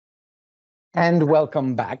And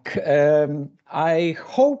welcome back. I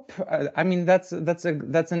hope. I mean, that's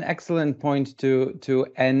an excellent point to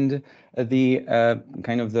end the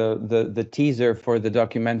kind of the teaser for the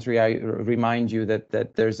documentary. I remind you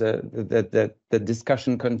that there's that the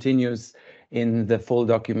discussion continues in the full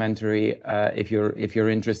documentary. If you're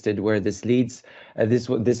interested, where this leads.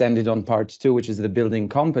 This ended on part 2, which is the building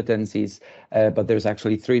competencies, but there's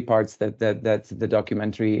actually 3 parts that the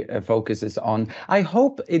documentary focuses on. I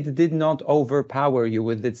hope it did not overpower you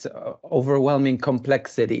with its overwhelming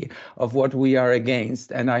complexity of what we are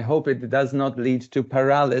against, and I hope it does not lead to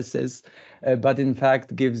paralysis, but in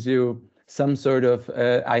fact gives you some sort of,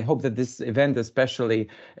 I hope that this event especially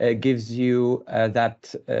gives you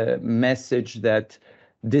that message that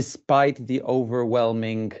despite the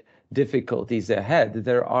overwhelming difficulties ahead,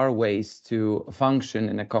 there are ways to function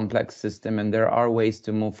in a complex system, and there are ways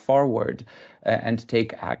to move forward and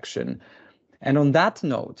take action. And on that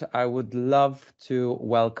note, I would love to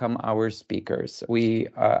welcome our speakers. We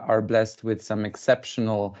are blessed with some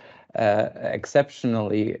exceptionally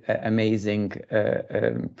amazing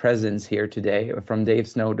presence here today, from Dave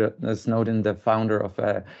Snowden, the founder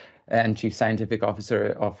of and Chief Scientific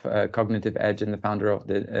Officer of Cognitive Edge, and the founder of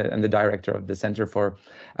and the director of the Center for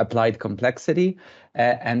Applied Complexity,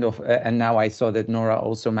 and now I saw that Nora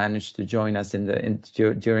also managed to join us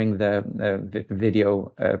during the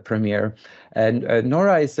video premiere. And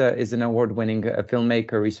Nora is an award-winning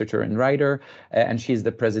filmmaker, researcher, and writer, and she's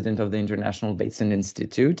the president of the International Bateson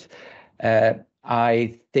Institute.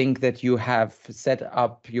 I think that you have set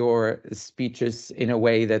up your speeches in a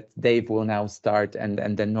way that Dave will now start, and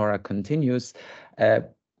then Nora continues.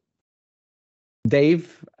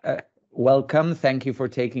 Dave, welcome. Thank you for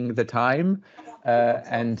taking the time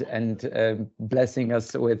and blessing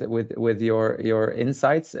us with your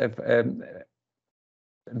insights. The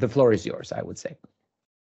floor is yours, I would say.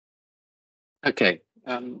 Okay.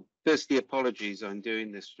 Firstly, apologies. I'm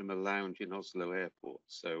doing this from a lounge in Oslo Airport,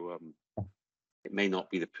 so it may not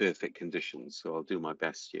be the perfect conditions, so I'll do my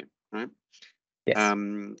best here, right? Yes.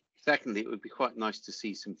 Secondly, it would be quite nice to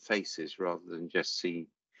see some faces rather than just see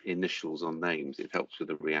initials on names. It helps with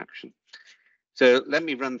the reaction. So let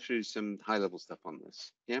me run through some high-level stuff on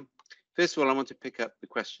this. Yeah. First of all, I want to pick up the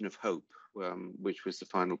question of hope, which was the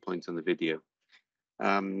final point on the video.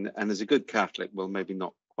 And as a good Catholic, well, maybe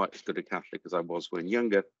not quite as good a Catholic as I was when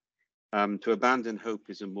younger, to abandon hope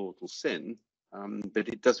is a mortal sin, but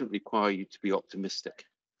it doesn't require you to be optimistic.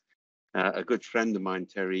 A good friend of mine,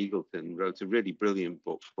 Terry Eagleton, wrote a really brilliant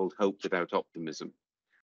book called Hope Without Optimism,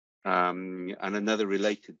 and another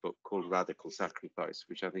related book called Radical Sacrifice,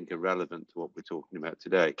 which I think are relevant to what we're talking about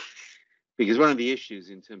today. Because one of the issues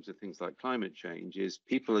in terms of things like climate change is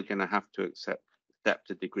people are going to have to accept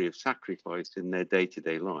a degree of sacrifice in their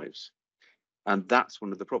day-to-day lives. And that's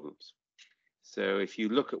one of the problems. So if you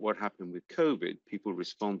look at what happened with COVID, people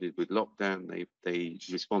responded with lockdown, they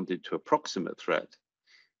responded to a proximate threat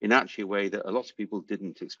in actually a way that a lot of people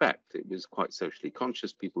didn't expect. It was quite socially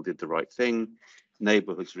conscious, people did the right thing,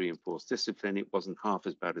 neighborhoods reinforced discipline, it wasn't half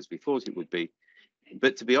as bad as we thought it would be.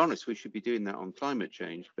 But to be honest, we should be doing that on climate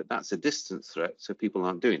change, but that's a distance threat, so people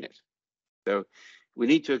aren't doing it. So we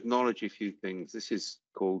need to acknowledge a few things. This is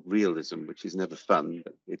called realism, which is never fun,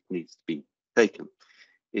 but it needs to be taken.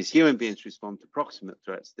 Is human beings respond to proximate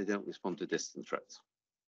threats, they don't respond to distant threats.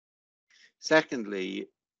 Secondly,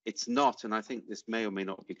 it's not, and I think this may or may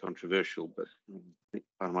not be controversial, but I think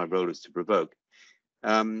part of my role is to provoke.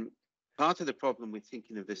 Part of the problem with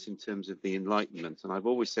thinking of this in terms of the Enlightenment, and I've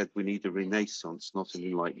always said we need a Renaissance, not an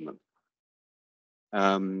Enlightenment.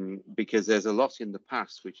 Because there's a lot in the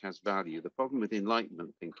past which has value. The problem with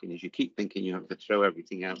Enlightenment thinking is you keep thinking you have to throw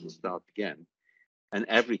everything out and start again, and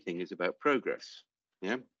everything is about progress.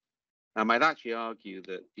 Yeah, I might actually argue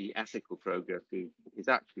that the ethical progress is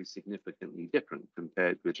actually significantly different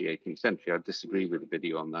compared with the 18th century. I disagree with the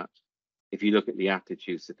video on that. If you look at the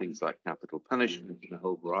attitudes to things like capital punishment and a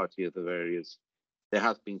whole variety of other areas, there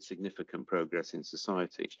has been significant progress in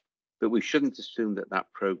society. But we shouldn't assume that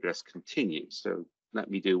that progress continues. So let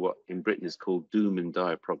me do what in Britain is called doom and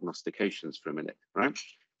dire prognostications for a minute, right?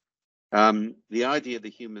 The idea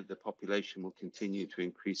that the population will continue to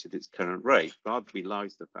increase at its current rate rather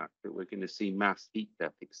belies the fact that we're going to see mass heat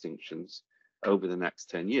death extinctions over the next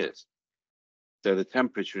 10 years. So the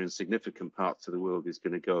temperature in significant parts of the world is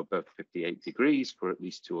going to go above 58 degrees for at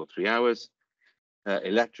least 2 or 3 hours.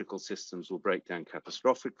 Electrical systems will break down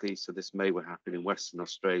catastrophically. So this may happen in Western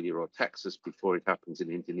Australia or Texas before it happens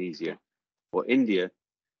in Indonesia or India.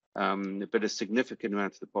 But a significant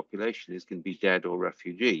amount of the population is going to be dead or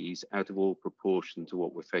refugees, out of all proportion to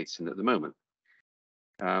what we're facing at the moment.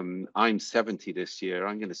 I'm 70 this year.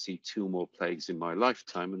 I'm going to see 2 more plagues in my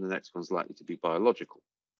lifetime, and the next one's likely to be biological.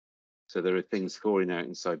 So there are things thawing out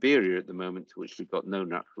in Siberia at the moment to which we've got no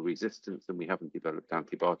natural resistance, and we haven't developed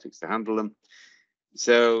antibiotics to handle them.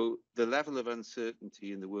 So the level of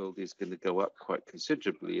uncertainty in the world is going to go up quite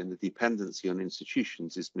considerably, and the dependency on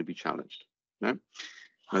institutions is going to be challenged. No?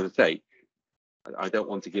 As I say, I don't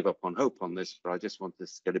want to give up on hope on this, but I just want to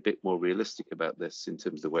get a bit more realistic about this in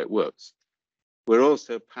terms of the way it works. We're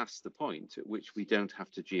also past the point at which we don't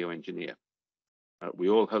have to geoengineer. We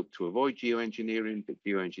all hope to avoid geoengineering, but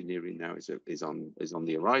geoengineering now is on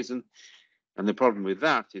the horizon. And the problem with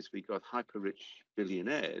that is we've got hyper-rich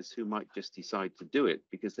billionaires who might just decide to do it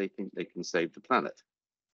because they think they can save the planet,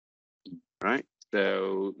 right?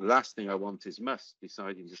 So the last thing I want is Musk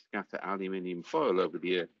deciding to scatter aluminium foil over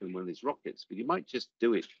the Earth in one of his rockets, but he might just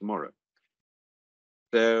do it tomorrow.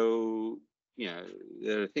 So, you know,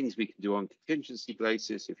 there are things we can do on contingency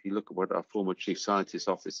basis. If you look at what our former chief scientist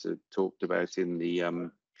officer talked about in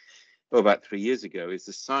the about 3 years ago, is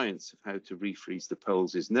the science of how to refreeze the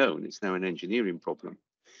poles is known. It's now an engineering problem.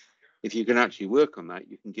 If you can actually work on that,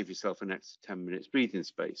 you can give yourself an extra 10 minutes breathing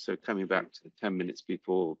space. So coming back to the 10 minutes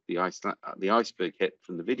before the iceberg hit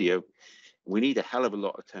from the video, we need a hell of a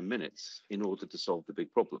lot of 10 minutes in order to solve the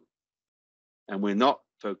big problem. And we're not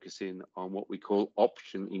focusing on what we call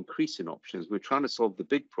increasing options. We're trying to solve the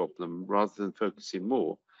big problem rather than focusing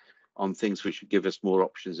more on things which would give us more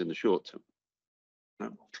options in the short term.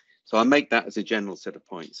 No? So I'll make that as a general set of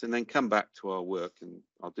points and then come back to our work. And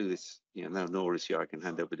I'll do this, you know, now Nora's here, I can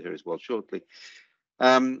hand over to her as well shortly.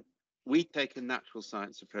 We take a natural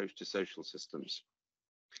science approach to social systems.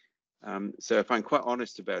 So if I'm quite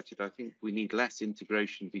honest about it, I think we need less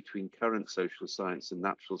integration between current social science and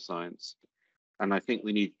natural science. And I think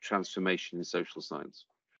we need transformation in social science.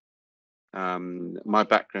 My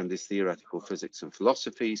background is theoretical physics and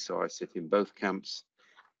philosophy, so I sit in both camps.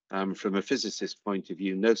 From a physicist's point of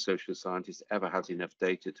view, no social scientist ever has enough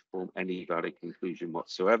data to form any valid conclusion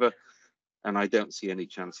whatsoever, and I don't see any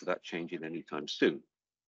chance of that changing anytime soon.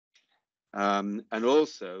 And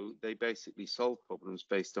also, they basically solve problems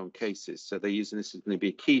based on cases. So they're using, this is going to be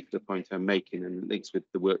a key to the point I'm making, and it links with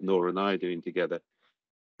the work Nora and I are doing together.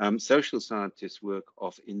 Social scientists work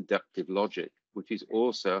off inductive logic, which is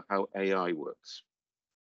also how AI works.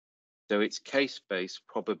 So it's case-based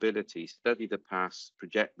probability, study the past,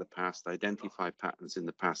 project the past, identify patterns in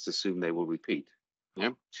the past, assume they will repeat. Yeah.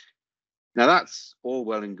 Now that's all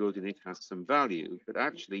well and good and it has some value, but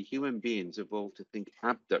actually human beings evolved to think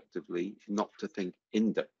abductively, not to think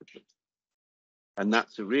inductively. And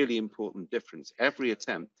that's a really important difference. Every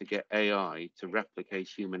attempt to get AI to replicate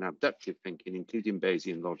human abductive thinking, including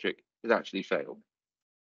Bayesian logic, has actually failed.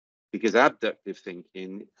 Because abductive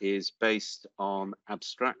thinking is based on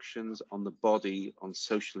abstractions, on the body, on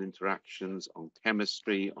social interactions, on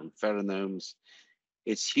chemistry, on pheromones.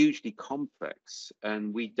 It's hugely complex,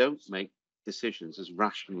 and we don't make decisions as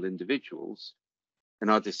rational individuals. And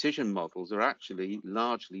our decision models are actually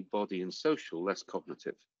largely body and social, less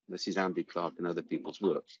cognitive. This is Andy Clark and other people's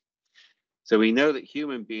work. So we know that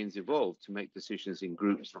human beings evolved to make decisions in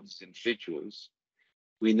groups, not as individuals.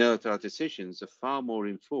 We know that our decisions are far more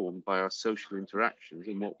informed by our social interactions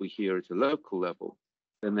and what we hear at a local level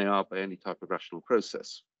than they are by any type of rational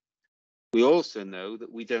process. We also know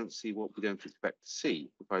that we don't see what we don't expect to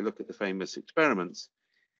see. If I look at the famous experiments,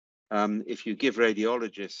 if you give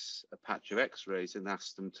radiologists a patch of x-rays and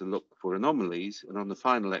ask them to look for anomalies, and on the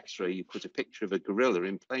final x-ray you put a picture of a gorilla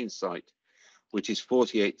in plain sight, which is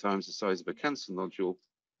 48 times the size of a cancer nodule,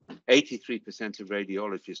 83% of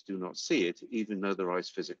radiologists do not see it, even though their eyes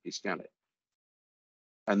physically scan it.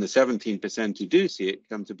 And the 17% who do see it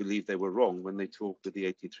come to believe they were wrong when they talk with the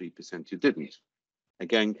 83% who didn't.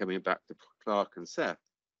 Again, coming back to Clark and Seth,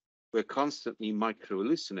 we're constantly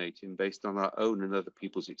micro-hallucinating based on our own and other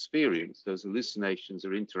people's experience. Those hallucinations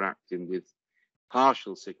are interacting with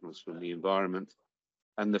partial signals from the environment,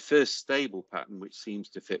 and the first stable pattern which seems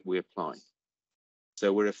to fit, we apply.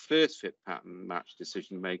 So we're a first fit pattern match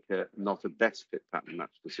decision maker, not a best fit pattern match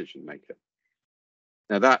decision maker.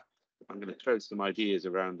 Now that, I'm going to throw some ideas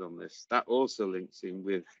around on this. That also links in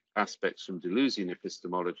with aspects from Deleuzian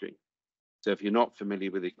epistemology. So if you're not familiar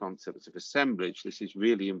with the concepts of assemblage, this is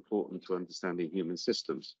really important to understanding human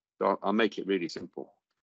systems. So I'll make it really simple.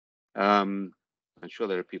 I'm sure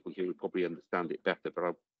there are people here who probably understand it better, but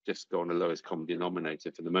I'll just go on the lowest common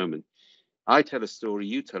denominator for the moment. I tell a story,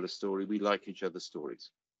 you tell a story, we like each other's stories.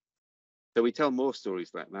 So we tell more stories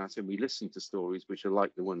like that, and we listen to stories which are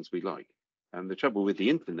like the ones we like. And the trouble with the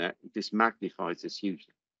internet, this magnifies this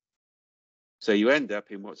hugely. So you end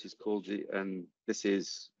up in what is called, and this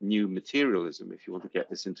is new materialism, if you want to get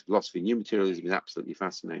this into philosophy. New materialism is absolutely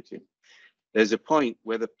fascinating. There's a point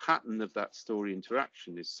where the pattern of that story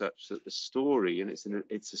interaction is such that the story, and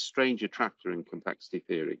it's a strange attractor in complexity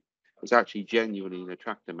theory, it's actually genuinely an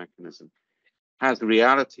attractor mechanism, has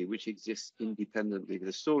reality which exists independently of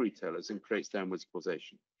the storytellers and creates downwards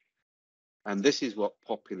causation. And this is what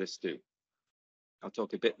populists do. I'll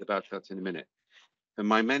talk a bit about that in a minute. And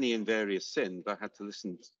my many and various sins, I had to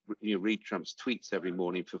listen, read Trump's tweets every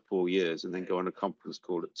morning for 4 years and then go on a conference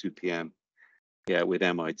call at 2 p.m. With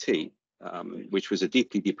MIT. Which was a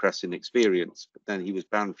deeply depressing experience. But then he was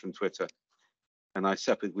banned from Twitter, and I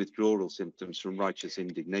suffered withdrawal symptoms from righteous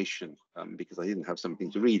indignation because I didn't have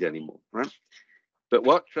something to read anymore, right? But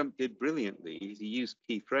what Trump did brilliantly is he used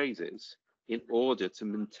key phrases in order to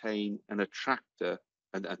maintain an attractor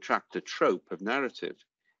trope of narrative,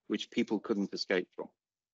 which people couldn't escape from.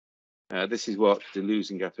 This is what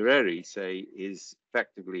Deleuze and Guattari say is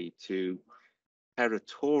effectively to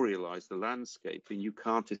territorialize the landscape, and you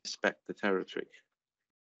can't expect the territory.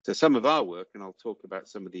 So some of our work, and I'll talk about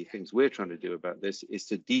some of the things we're trying to do about this, is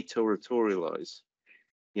to deterritorialize,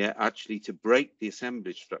 actually to break the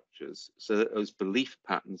assemblage structures so that those belief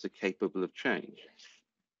patterns are capable of change.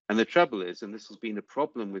 And the trouble is, and this has been a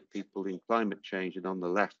problem with people in climate change and on the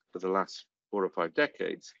left for the last 4 or 5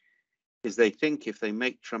 decades, is they think if they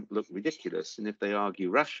make Trump look ridiculous and if they argue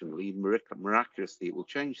rationally, miraculously it will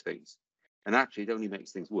change things. And actually, it only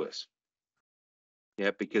makes things worse.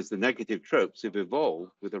 Because the negative tropes have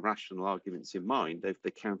evolved with the rational arguments in mind. The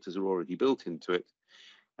counters are already built into it.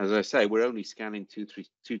 As I say, we're only scanning 2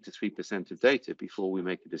 to 3% of data before we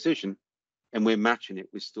make a decision, and we're matching it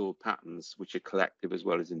with stored patterns, which are collective as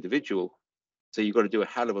well as individual. So you've got to do a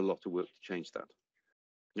hell of a lot of work to change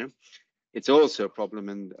that. It's also a problem,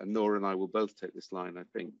 and Nora and I will both take this line, I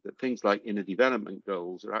think, that things like inner development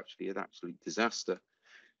goals are actually an absolute disaster,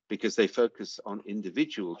 because they focus on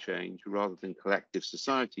individual change rather than collective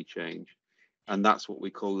society change. And that's what we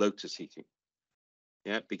call lotus eating.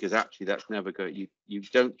 Because actually that's never going, you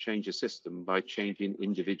don't change a system by changing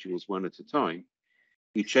individuals one at a time.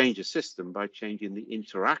 You change a system by changing the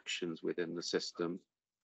interactions within the system.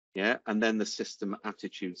 And then the system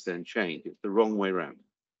attitudes then change. It's the wrong way around.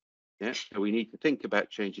 So we need to think about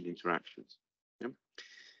changing interactions.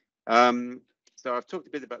 So I've talked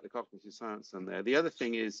a bit about the cognitive science on there. The other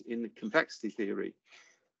thing is in the complexity theory,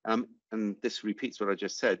 and this repeats what I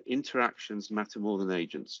just said, interactions matter more than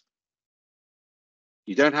agents.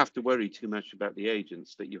 You don't have to worry too much about the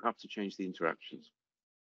agents, but you have to change the interactions.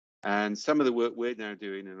 And some of the work we're now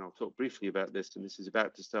doing, and I'll talk briefly about this, and this is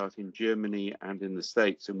about to start in Germany and in the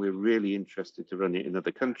States, and we're really interested to run it in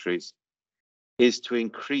other countries, is to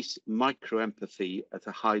increase micro-empathy at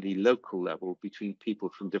a highly local level between people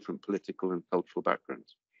from different political and cultural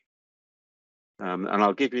backgrounds. And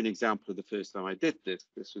I'll give you an example of the first time I did this.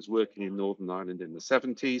 This was working in Northern Ireland in the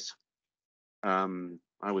 70s.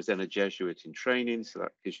 I was then a Jesuit in training, so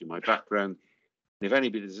that gives you my background. And if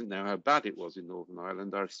anybody doesn't know how bad it was in Northern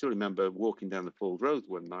Ireland, I still remember walking down the Falls Road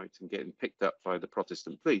one night and getting picked up by the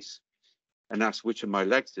Protestant police and asked which of my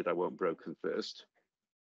legs did I want broken first.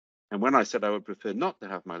 And when I said I would prefer not to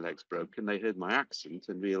have my legs broken, they heard my accent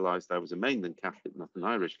and realized I was a mainland Catholic, not an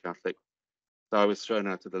Irish Catholic. So I was thrown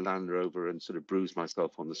out of the Land Rover and sort of bruised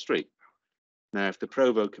myself on the street. Now, if the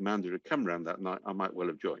Provo commander had come around that night, I might well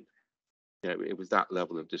have joined. It was that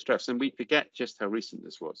level of distress. And we forget just how recent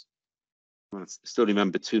this was. I still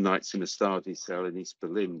remember 2 nights in a Stasi cell in East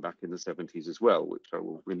Berlin back in the 70s as well, which I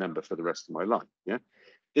will remember for the rest of my life.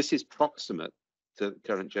 This is proximate to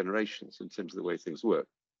current generations in terms of the way things work.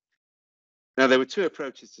 Now, there were 2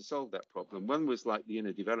 approaches to solve that problem. One was like the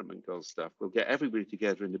inner development goal stuff. We'll get everybody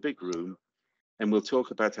together in the big room and we'll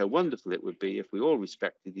talk about how wonderful it would be if we all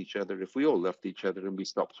respected each other, if we all loved each other and we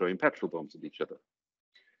stopped throwing petrol bombs at each other.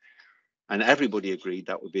 And everybody agreed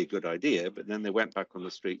that would be a good idea, but then they went back on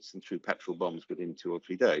the streets and threw petrol bombs within 2 or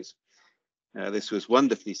 3 days. This was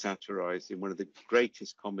wonderfully satirized in one of the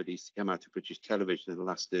greatest comedies to come out of British television in the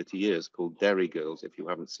last 30 years called Derry Girls, if you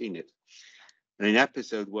haven't seen it. And in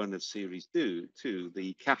episode 1 of series 2,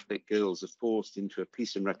 the Catholic girls are forced into a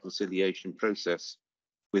peace and reconciliation process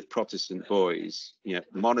with Protestant boys,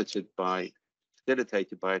 facilitated by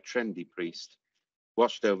a trendy priest,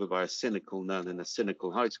 watched over by a cynical nun and a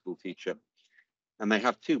cynical high school teacher. And they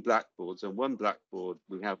have 2 blackboards. On one blackboard,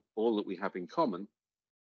 we have all that we have in common.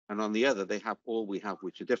 And on the other, they have all we have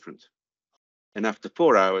which are different. And after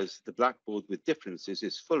 4 hours, the blackboard with differences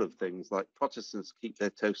is full of things like Protestants keep their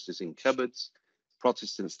toasters in cupboards,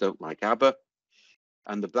 Protestants don't like ABBA,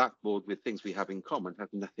 and the blackboard with things we have in common has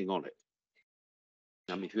nothing on it.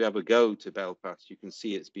 If you ever go to Belfast, you can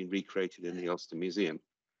see it's been recreated in the Ulster Museum.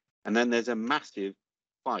 And then there's a massive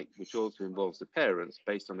fight, which also involves the parents,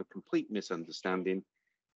 based on a complete misunderstanding.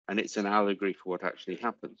 And it's an allegory for what actually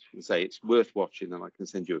happened. And say it's worth watching, and I can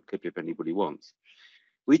send you a clip if anybody wants.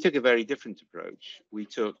 We took a very different approach. We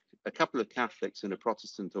took a couple of Catholics and a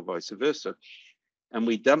Protestant, or vice versa, and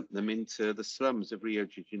we dumped them into the slums of Rio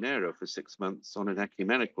de Janeiro for 6 months on an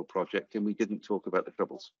ecumenical project, and we didn't talk about the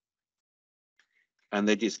troubles. And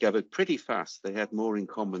they discovered pretty fast they had more in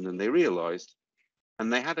common than they realized,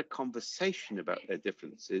 and they had a conversation about their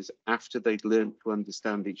differences after they'd learned to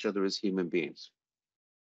understand each other as human beings.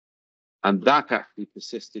 And that actually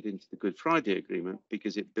persisted into the Good Friday Agreement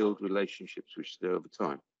because it built relationships which stay over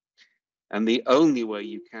time. And the only way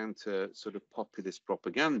you counter sort of populist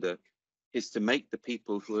propaganda is to make the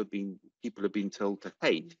people who have been told to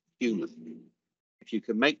hate human. If you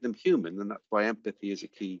can make them human, then that's why empathy is a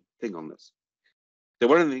key thing on this. So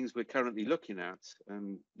one of the things we're currently looking at,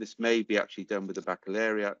 and this may be actually done with the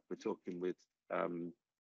baccalaureate, we're talking with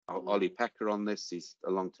Ollie Pecker on this, he's a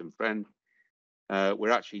long-term friend.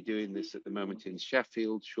 We're actually doing this at the moment in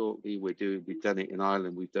Sheffield shortly. We've done it in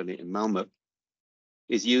Ireland, we've done it in Malmö,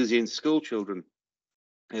 is using school children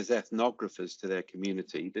as ethnographers to their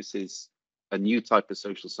community. This is a new type of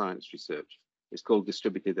social science research. It's called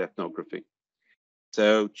distributed ethnography.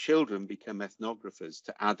 So children become ethnographers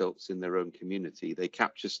to adults in their own community. They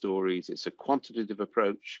capture stories. It's a quantitative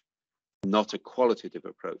approach, not a qualitative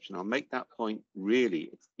approach. And I'll make that point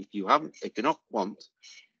really, if you're not quant,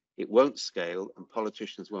 it won't scale and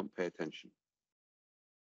politicians won't pay attention.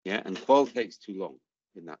 Yeah, and qual takes too long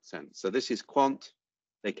in that sense. So this is quant.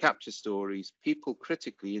 They capture stories. People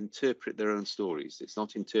critically interpret their own stories. It's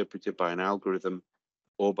not interpreted by an algorithm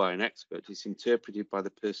or by an expert. It's interpreted by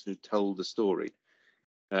the person who told the story.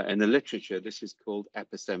 In the literature, this is called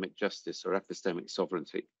epistemic justice or epistemic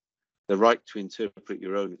sovereignty. The right to interpret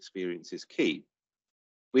your own experience is key.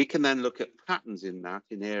 We can then look at patterns in that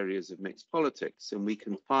in areas of mixed politics, and we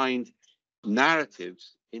can find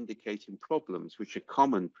narratives indicating problems which are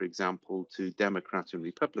common, for example, to Democrat and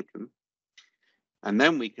Republican. And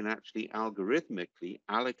then we can actually algorithmically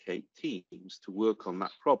allocate teams to work on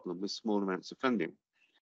that problem with small amounts of funding,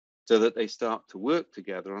 so that they start to work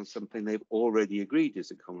together on something they've already agreed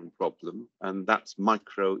is a common problem. And that's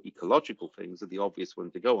micro-ecological things are the obvious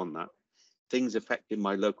one to go on that. Things affecting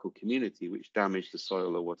my local community which damage the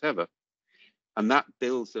soil or whatever. And that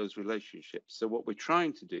builds those relationships. So what we're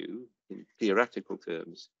trying to do in theoretical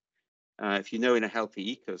terms, if you know in a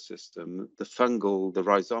healthy ecosystem, the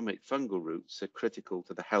rhizomic fungal roots are critical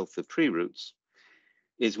to the health of tree roots,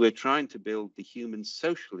 is we're trying to build the human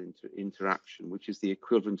social interaction, which is the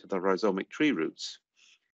equivalent of the rhizomic tree roots,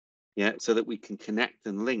 yeah, so that we can connect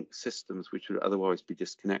and link systems which would otherwise be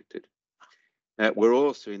disconnected. We're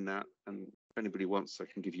also in that, and if anybody wants, I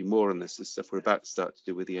can give you more on this, the stuff we're about to start to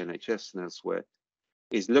do with the NHS and elsewhere,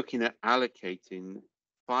 is looking at allocating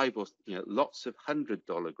lots of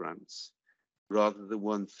 $100 grants rather than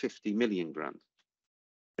one 50 million grant.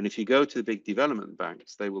 And if you go to the big development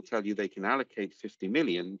banks, they will tell you they can allocate 50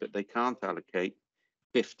 million, but they can't allocate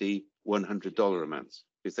 50 $100 amounts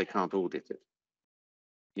because they can't audit it.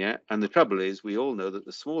 Yeah, and the trouble is we all know that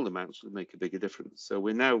the small amounts will make a bigger difference. So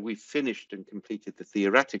we've finished and completed the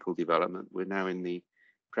theoretical development. We're now in the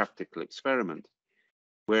practical experiment.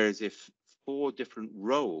 Whereas if 4 different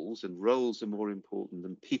roles, and roles are more important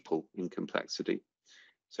than people in complexity.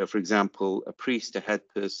 So for example, a priest, a head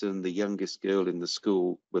person, the youngest girl in the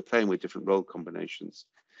school, we're playing with different role combinations,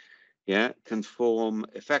 yeah, can form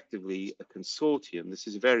effectively a consortium. This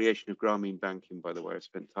is a variation of Grameen banking, by the way. I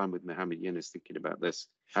spent time with Mohammed Yunus thinking about this.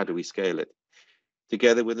 How do we scale it?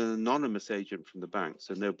 Together with an anonymous agent from the bank,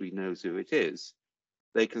 so nobody knows who it is,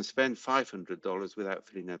 they can spend $500 without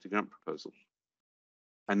filling out a grant proposal.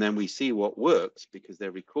 And then we see what works because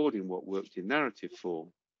they're recording what worked in narrative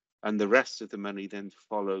form. And the rest of the money then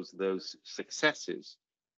follows those successes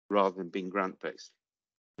rather than being grant-based.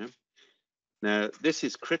 Yeah? Now, this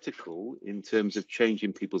is critical in terms of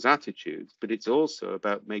changing people's attitudes, but it's also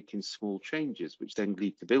about making small changes, which then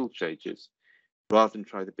lead to big changes, rather than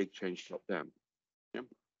try the big change top down. Yeah?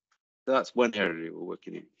 So that's one area we're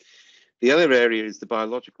working in. The other area is the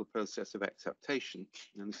biological process of acceptation.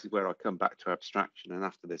 And this is where I come back to abstraction. And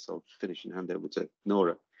after this, I'll finish and hand over to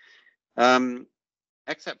Nora.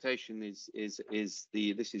 Acceptation this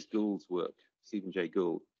is Gould's work, Stephen Jay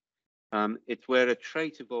Gould. It's where a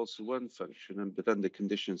trait evolves to one function, but under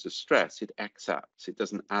conditions of stress, it accepts. It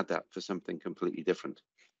doesn't adapt for something completely different.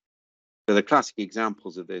 So the classic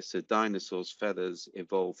examples of this are dinosaurs' feathers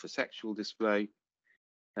evolved for sexual display.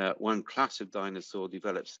 One class of dinosaur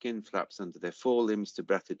developed skin flaps under their forelimbs to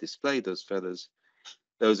better display those feathers.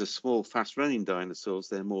 Those are small, fast-running dinosaurs.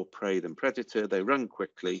 They're more prey than predator. They run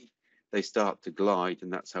quickly. They start to glide,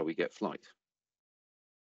 and that's how we get flight.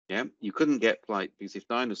 Yeah, you couldn't get flight because if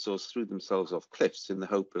dinosaurs threw themselves off cliffs in the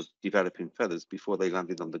hope of developing feathers before they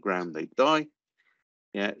landed on the ground, they'd die.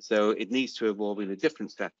 Yeah, so it needs to evolve in a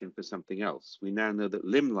different setting for something else. We now know that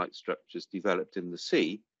limb-like structures developed in the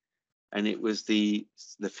sea, and it was the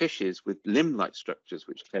fishes with limb-like structures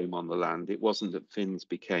which came on the land. It wasn't that fins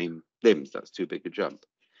became limbs. That's too big a jump.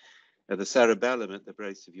 The cerebellum at the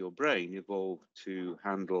base of your brain evolved to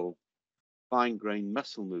handle fine-grained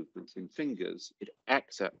muscle movements in fingers. It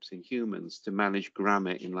accepts in humans to manage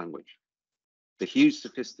grammar in language. The huge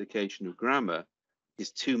sophistication of grammar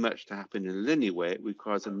is too much to happen in a linear way. It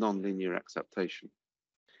requires a non-linear acceptation.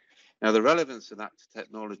 Now, the relevance of that to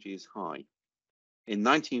technology is high. In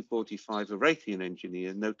 1945, a Raytheon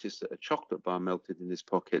engineer noticed that a chocolate bar melted in his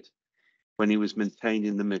pocket when he was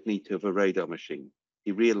maintaining the magneto of a radar machine.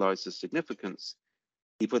 He realized the significance.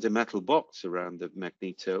 He put a metal box around the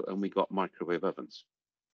magneto and we got microwave ovens.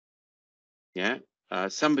 Yeah.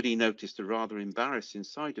 Somebody noticed a rather embarrassing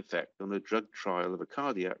side effect on a drug trial of a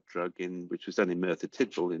cardiac drug which was done in Merthyr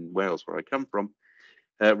Tydfil in Wales, where I come from,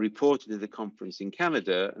 reported at a conference in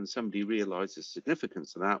Canada, and somebody realized the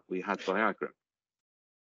significance of that. We had Viagra.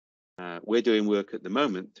 We're doing work at the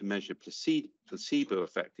moment to measure placebo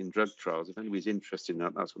effect in drug trials. If anybody's interested in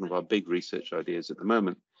that, that's one of our big research ideas at the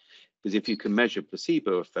moment. Because if you can measure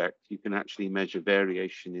placebo effect, you can actually measure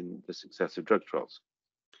variation in the success of drug trials.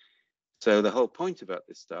 So the whole point about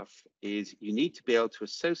this stuff is you need to be able to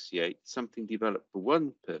associate something developed for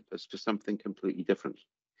one purpose for something completely different.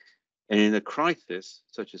 And in a crisis,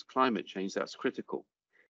 such as climate change, that's critical.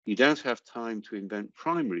 You don't have time to invent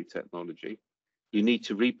primary technology. You need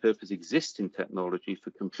to repurpose existing technology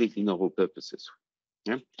for completely novel purposes.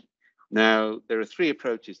 Yeah? Now, there are three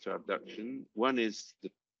approaches to abduction. One is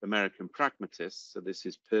the American pragmatists. So this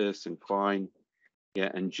is Peirce and Quine,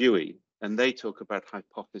 and Dewey. And they talk about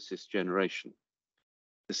hypothesis generation.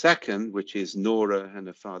 The second, which is Nora and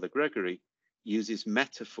her father Gregory, uses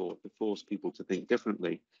metaphor to force people to think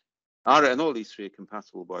differently. And all these three are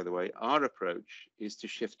compatible, by the way. Our approach is to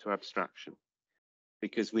shift to abstraction,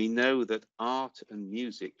 because we know that art and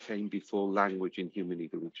music came before language in human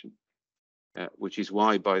evolution, which is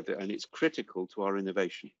why and it's critical to our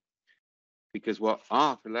innovation. Because what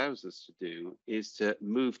art allows us to do is to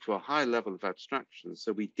move to a high level of abstraction,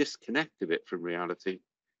 so we disconnect a bit from reality,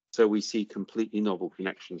 so we see completely novel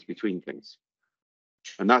connections between things.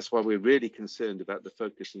 And that's why we're really concerned about the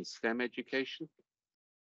focus in STEM education,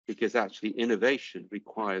 because actually innovation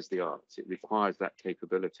requires the arts. It requires that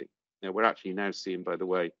capability. Now, we're actually now seeing, by the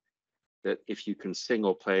way, that if you can sing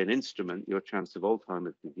or play an instrument, your chance of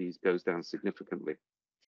Alzheimer's disease goes down significantly.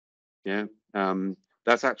 Yeah.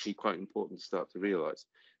 That's actually quite important to start to realize.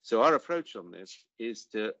 So our approach on this is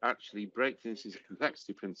to actually break this as a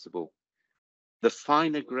complexity principle. The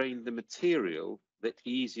finer grained the material, the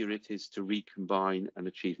easier it is to recombine and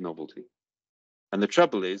achieve novelty. And the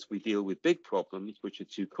trouble is we deal with big problems, which are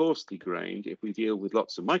too coarsely grained. If we deal with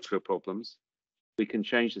lots of micro problems, we can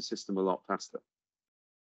change the system a lot faster.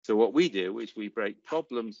 So what we do is we break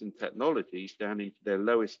problems and technologies down into their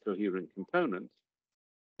lowest coherent components.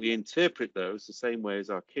 We interpret those the same way as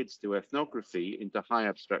our kids do ethnography into high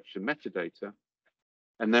abstraction metadata.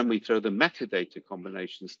 And then we throw the metadata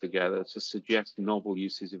combinations together to suggest novel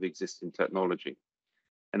uses of existing technology.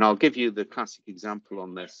 And I'll give you the classic example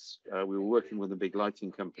on this. We were working with the big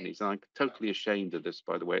lighting companies, and I'm totally ashamed of this,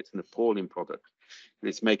 by the way. It's an appalling product, but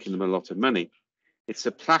it's making them a lot of money. It's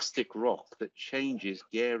a plastic rock that changes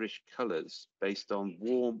garish colors based on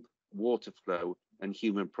warmth, water flow, and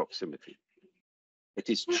human proximity. It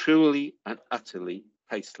is truly and utterly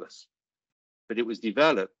tasteless, but it was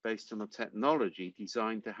developed based on a technology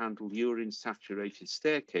designed to handle urine-saturated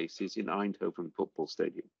staircases in Eindhoven football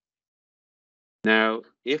stadium. Now,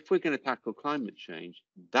 if we're going to tackle climate change,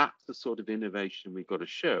 that's the sort of innovation we've got to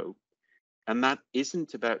show. And that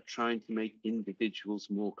isn't about trying to make individuals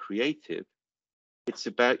more creative. It's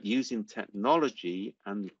about using technology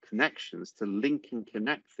and connections to link and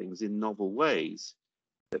connect things in novel ways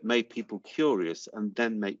that make people curious and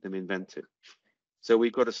then make them inventive. So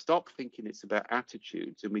we've got to stop thinking it's about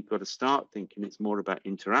attitudes, and we've got to start thinking it's more about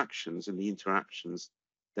interactions, and the interactions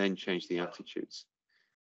then change the attitudes.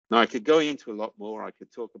 Now, I could go into a lot more. I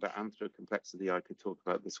could talk about anthro-complexity. I could talk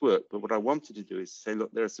about this work. But what I wanted to do is say,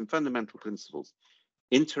 look, there are some fundamental principles.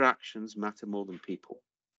 Interactions matter more than people.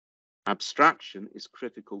 Abstraction is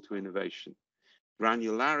critical to innovation.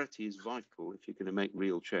 Granularity is vital if you're going to make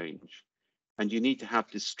real change. And you need to have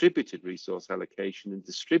distributed resource allocation and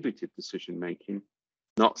distributed decision making,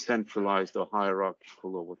 not centralized or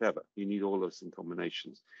hierarchical or whatever. You need all those in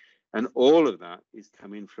combinations. And all of that is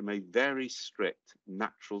coming from a very strict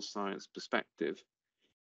natural science perspective.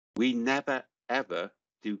 We never, ever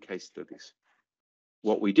do case studies.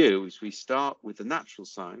 What we do is we start with the natural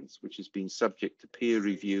science, which has been subject to peer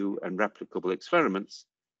review and replicable experiments.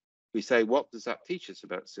 We say, what does that teach us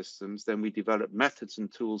about systems? Then we develop methods and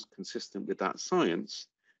tools consistent with that science,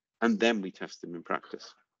 and then we test them in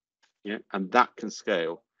practice. Yeah, and that can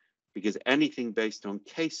scale, because anything based on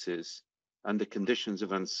cases under conditions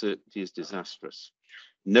of uncertainty is disastrous.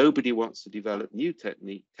 Nobody wants to develop new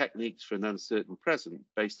techniques for an uncertain present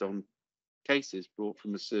based on cases brought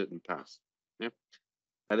from a certain past. Yeah.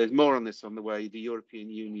 And there's more on this on the way. The European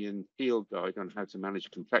Union Field Guide on how to manage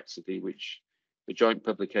complexity, which the joint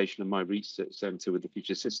publication of my research centre with the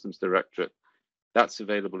Future Systems Directorate, that's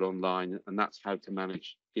available online, and that's how to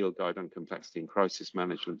manage Field Guide on complexity and crisis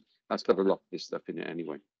management. That's got a lot of this stuff in it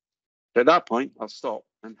anyway. But at that point, I'll stop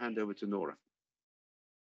and hand over to Nora.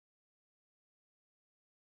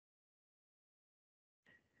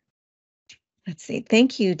 Let's see.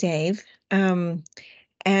 Thank you, Dave. There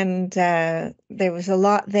was a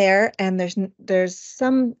lot there, and there's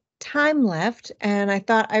some time left, and I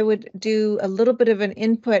thought I would do a little bit of an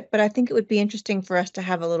input, but I think it would be interesting for us to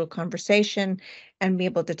have a little conversation and be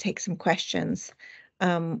able to take some questions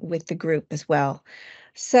with the group as well.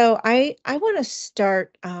 So I want to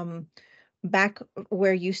start back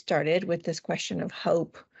where you started with this question of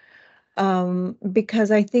hope.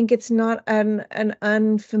 Because I think it's not an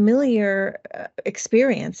unfamiliar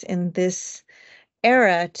experience in this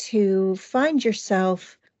era to find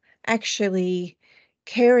yourself actually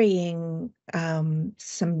carrying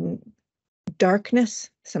some darkness,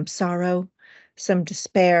 some sorrow, some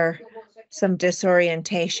despair, some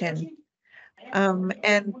disorientation,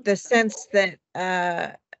 and the sense that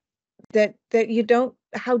that you don't.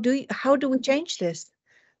 How do we change this?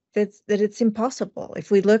 That it's impossible.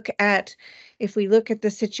 If we look at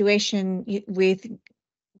the situation with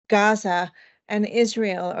Gaza and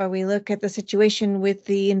Israel, or we look at the situation with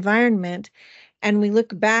the environment, and we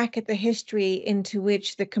look back at the history into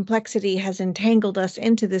which the complexity has entangled us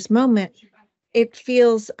into this moment, it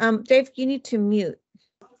feels, Dave, you need to mute.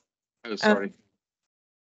 Oh, sorry.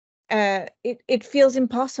 It feels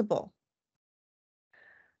impossible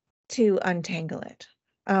to untangle it.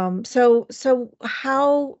 So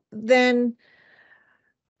how then,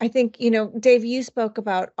 I think, Dave, you spoke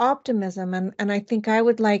about optimism, and I think I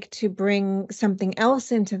would like to bring something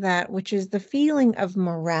else into that, which is the feeling of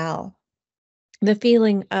morale, the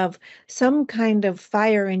feeling of some kind of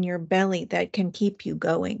fire in your belly that can keep you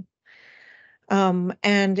going.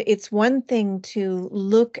 And it's one thing to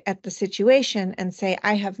look at the situation and say,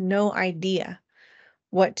 I have no idea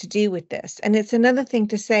what to do with this. And it's another thing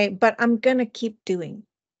to say, but I'm going to keep doing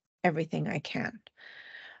everything I can.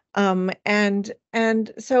 And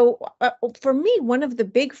so for me, one of the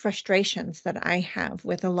big frustrations that I have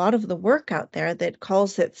with a lot of the work out there that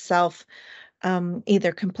calls itself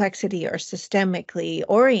either complexity or systemically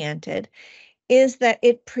oriented is that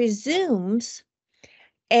it presumes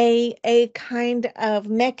a kind of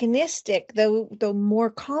mechanistic, though more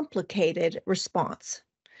complicated response.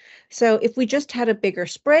 So if we just had a bigger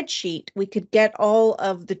spreadsheet, we could get all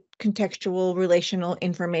of the contextual relational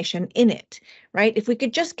information in it, right? If we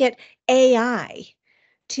could just get AI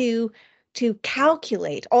to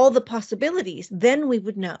calculate all the possibilities, then we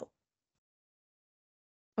would know.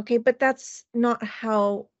 Okay, but that's not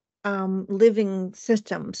how living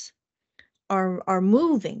systems are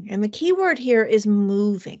moving. And the key word here is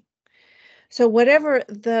moving. So whatever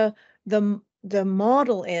the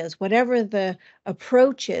model is, whatever the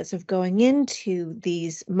approach is of going into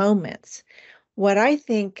these moments, what I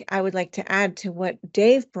think I would like to add to what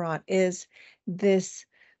Dave brought is this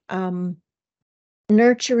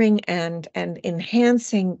nurturing and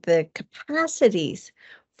enhancing the capacities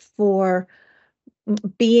for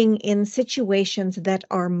being in situations that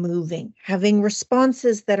are moving, having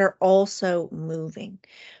responses that are also moving.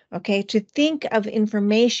 Okay, to think of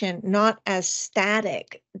information not as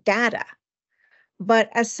static data,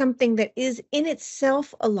 but as something that is in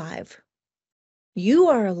itself alive. You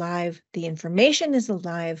are alive, the information is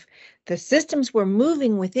alive, the systems we're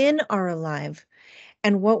moving within are alive,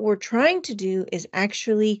 and what we're trying to do is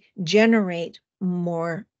actually generate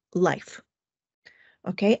more life.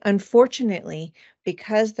 Okay, unfortunately,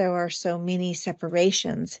 because there are so many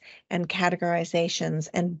separations and categorizations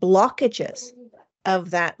and blockages of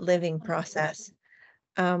that living process,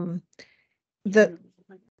 the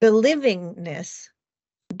livingness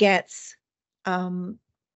gets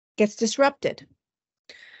gets disrupted.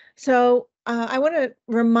 So I want to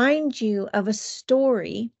remind you of a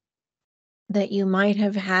story that you might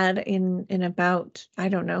have had in about, I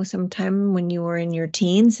don't know, sometime when you were in your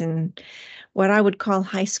teens and what I would call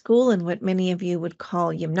high school and what many of you would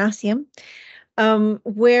call gymnasium,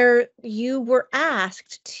 where you were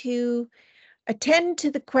asked to attend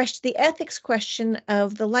to the ethics question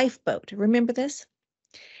of the lifeboat. Remember this?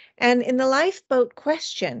 And in the lifeboat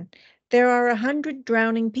question, there are 100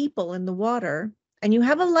 drowning people in the water, and you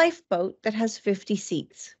have a lifeboat that has 50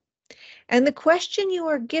 seats. And the question you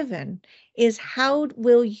are given is, how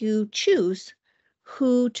will you choose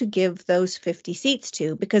who to give those 50 seats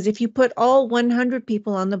to? Because if you put all 100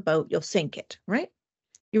 people on the boat, you'll sink it, right?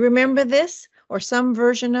 You remember this or some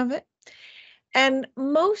version of it? And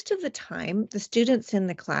most of the time, the students in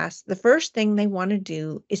the class, the first thing they want to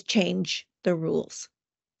do is change the rules.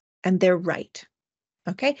 And they're right.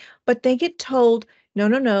 Okay. But they get told, no,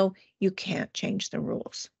 no, no, you can't change the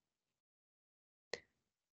rules.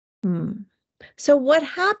 So what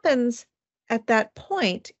happens at that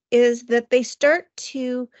point is that they start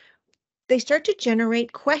to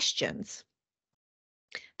generate questions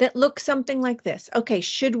that look something like this. Okay,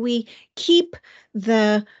 should we keep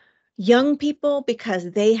the young people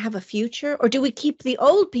because they have a future? Or do we keep the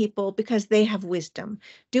old people because they have wisdom?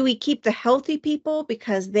 Do we keep the healthy people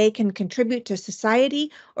because they can contribute to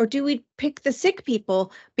society? Or do we pick the sick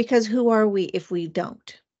people because who are we if we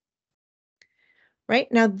don't? Right?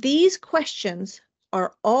 Now, these questions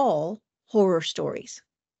are all horror stories.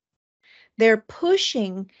 They're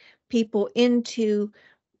pushing people into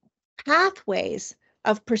pathways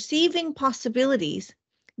of perceiving possibilities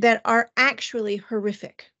that are actually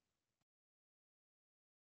horrific.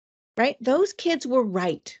 Right? Those kids were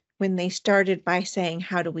right when they started by saying,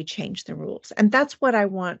 how do we change the rules? And that's what I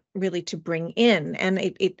want really to bring in. And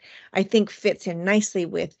it I think fits in nicely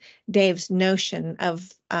with Dave's notion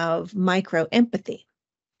of micro empathy.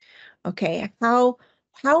 Okay, how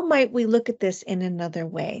might we look at this in another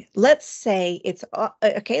way? Let's say it's,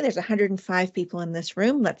 okay, there's 105 people in this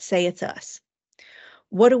room. Let's say it's us.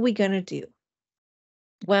 What are we going to do?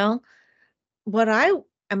 Well, what I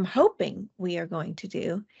am hoping we are going to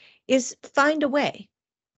do is find a way,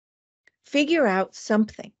 figure out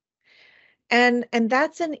something. And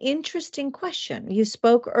that's an interesting question. You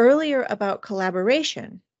spoke earlier about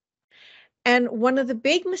collaboration. And one of the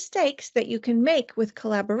big mistakes that you can make with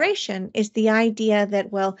collaboration is the idea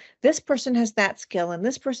that, well, this person has that skill and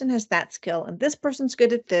this person has that skill and this person's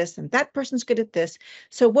good at this and that person's good at this.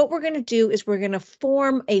 So what we're going to do is we're going to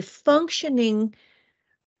form a functioning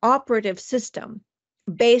operative system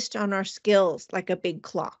based on our skills, like a big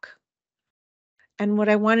clock. And what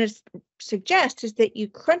I want to suggest is that you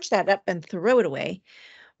crunch that up and throw it away.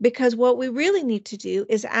 Because what we really need to do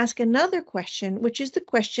is ask another question, which is the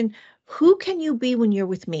question, who can you be when you're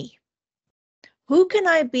with me? Who can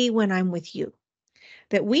I be when I'm with you?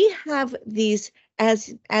 That we have these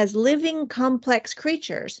as living complex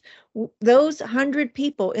creatures, those 100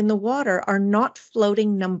 people in the water are not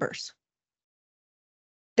floating numbers.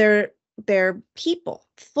 They're people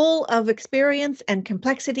full of experience and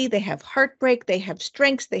complexity. They have heartbreak, they have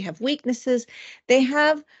strengths, they have weaknesses, they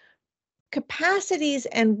have capacities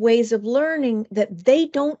and ways of learning that they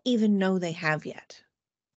don't even know they have yet.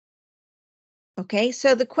 Okay,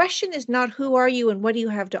 so the question is not who are you and what do you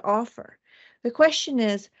have to offer? The question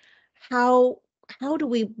is how do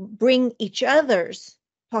we bring each other's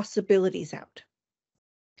possibilities out?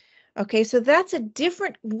 Okay, so that's a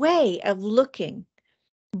different way of looking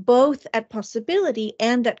both at possibility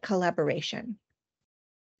and at collaboration.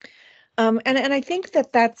 And I think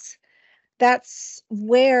that that's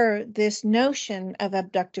where this notion of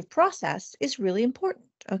abductive process is really important.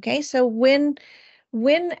 Okay, so when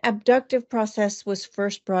abductive process was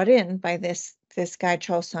first brought in by this guy,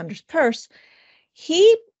 Charles Saunders Peirce,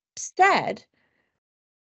 he said,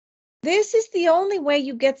 this is the only way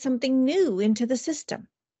you get something new into the system,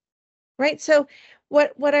 right? So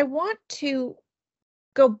what I want to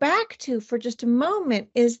go back to for just a moment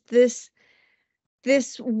is this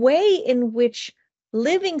way in which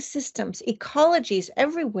living systems, ecologies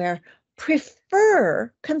everywhere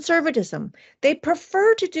prefer conservatism. They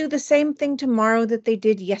prefer to do the same thing tomorrow that they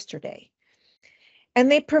did yesterday.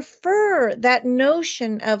 And they prefer that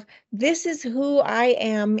notion of, this is who I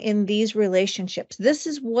am in these relationships. This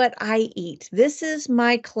is what I eat. This is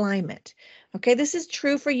my climate. Okay, this is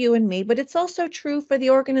true for you and me, but it's also true for the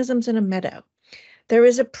organisms in a meadow. There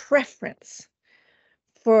is a preference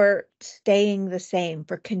for staying the same,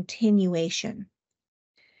 for continuation.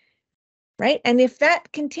 Right? And if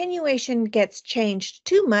that continuation gets changed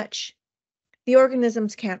too much, the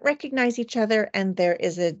organisms can't recognize each other and there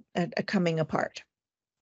is a coming apart,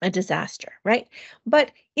 a disaster, right?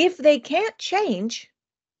 But if they can't change,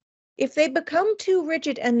 if they become too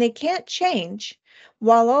rigid and they can't change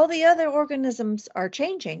while all the other organisms are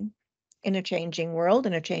changing in a changing world,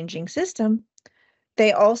 in a changing system,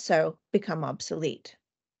 they also become obsolete.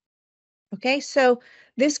 Okay, so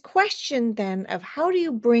this question then of how do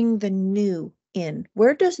you bring the new in?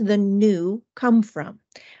 Where does the new come from?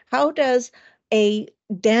 How does a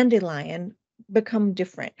dandelion become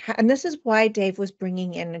different? And this is why Dave was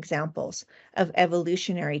bringing in examples of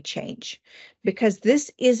evolutionary change, because this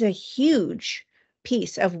is a huge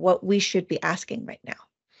piece of what we should be asking right now.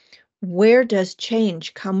 Where does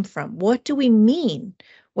change come from? What do we mean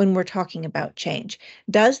when we're talking about change?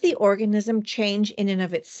 Does the organism change in and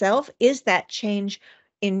of itself? Is that change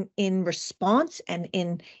in response and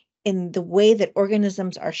in the way that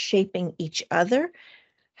organisms are shaping each other?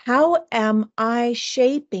 How am I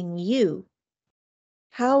shaping you?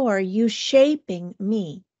 How are you shaping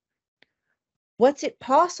me? What's it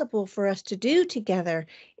possible for us to do together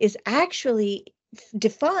is actually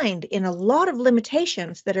defined in a lot of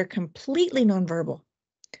limitations that are completely nonverbal.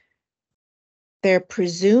 They're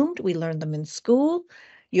presumed, we learn them in school.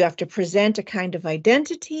 You have to present a kind of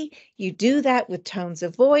identity. You do that with tones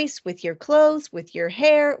of voice, with your clothes, with your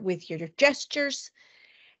hair, with your gestures,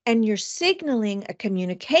 and you're signaling a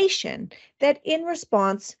communication that in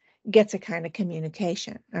response gets a kind of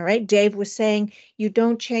communication. All right, Dave was saying, you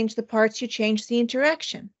don't change the parts, you change the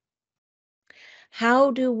interaction.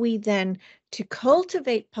 How do we then, to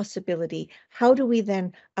cultivate possibility, how do we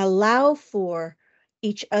then allow for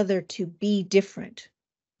each other to be different?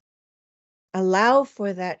 Allow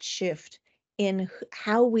for that shift in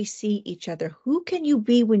how we see each other. Who can you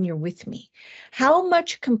be when you're with me? How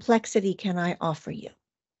much complexity can I offer you?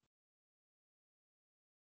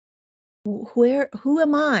 Who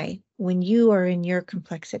am I when you are in your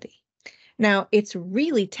complexity? Now, it's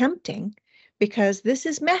really tempting because this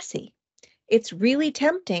is messy. It's really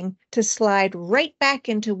tempting to slide right back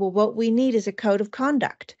into, well, what we need is a code of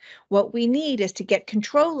conduct. What we need is to get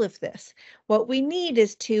control of this. What we need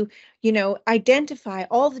is to, identify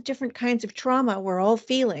all the different kinds of trauma we're all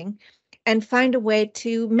feeling and find a way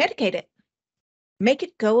to medicate it, make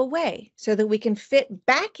it go away so that we can fit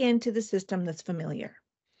back into the system that's familiar.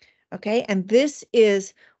 Okay, and this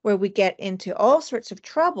is where we get into all sorts of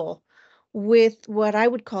trouble with what I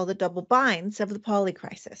would call the double binds of the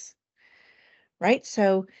polycrisis. Right?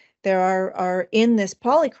 So there are in this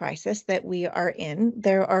polycrisis that we are in,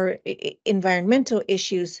 there are environmental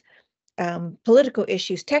issues, political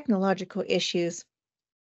issues, technological issues,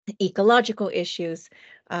 ecological issues,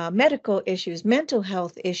 medical issues, mental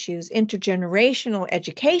health issues, intergenerational,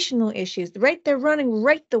 educational issues, right? They're running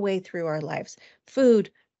right the way through our lives, food,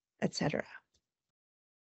 etc.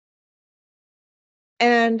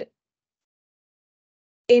 And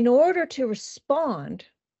in order to respond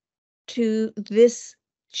to this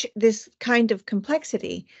kind of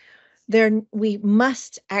complexity, we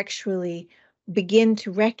must actually begin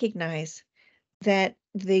to recognize that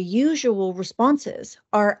the usual responses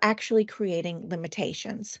are actually creating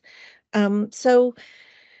limitations. So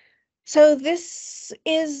this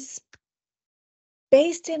is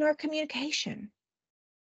based in our communication.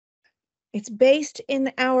 It's based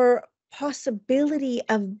in our possibility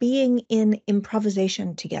of being in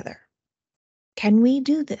improvisation together. Can we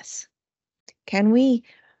do this? Can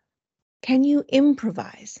you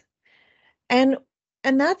improvise? And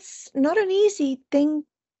that's not an easy thing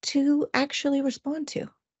to actually respond to.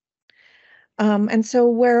 And so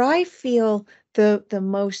where I feel the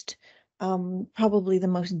most, probably the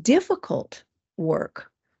most difficult work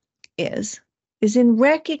is in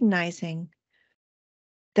recognizing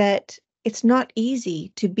that it's not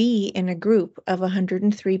easy to be in a group of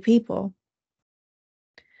 103 people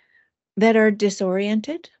that are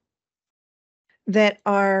disoriented, that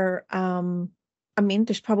are,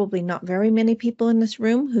 there's probably not very many people in this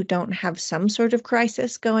room who don't have some sort of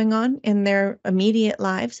crisis going on in their immediate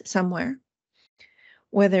lives somewhere,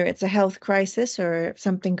 whether it's a health crisis or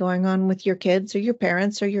something going on with your kids or your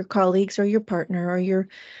parents or your colleagues or your partner or your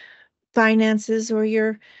finances or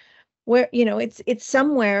it's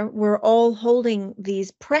somewhere we're all holding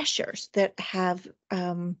these pressures that have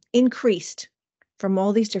increased from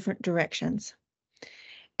all these different directions.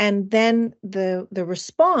 And then the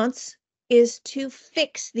response is to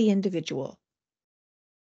fix the individual.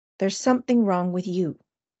 There's something wrong with you.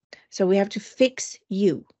 So we have to fix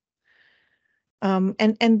you.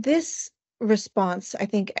 And this response, I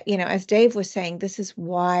think, as Dave was saying, this is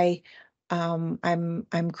why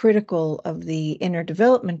I'm critical of the inner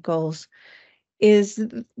development goals, is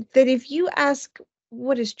that if you ask,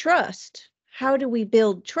 what is trust? How do we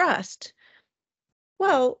build trust?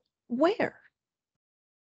 Well, where?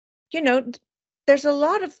 You know, there's a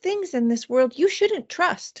lot of things in this world you shouldn't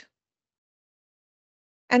trust.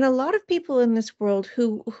 And a lot of people in this world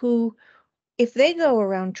who, if they go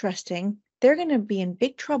around trusting, they're going to be in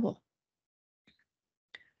big trouble.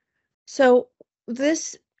 So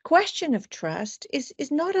this question of trust is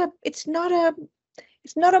not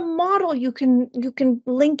a model you can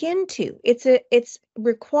link into. It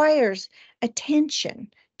requires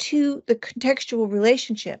attention to the contextual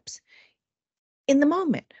relationships in the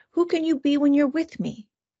moment. Who can you be when you're with me?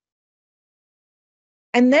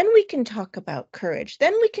 And then we can talk about courage.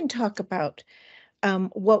 Then we can talk about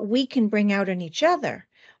what we can bring out in each other.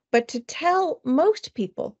 But to tell most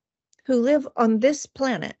people who live on this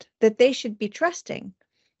planet that they should be trusting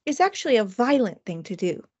is actually a violent thing to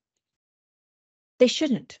do. They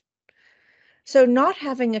shouldn't. So not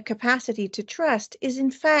having a capacity to trust is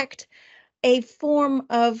in fact a form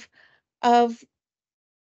of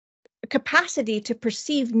capacity to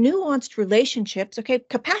perceive nuanced relationships, okay,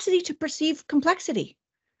 capacity to perceive complexity.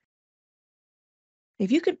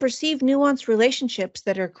 If you could perceive nuanced relationships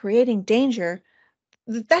that are creating danger,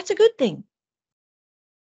 that's a good thing.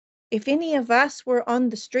 If any of us were on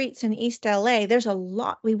the streets in East LA, there's a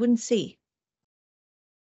lot we wouldn't see.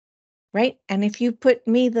 Right? And if you put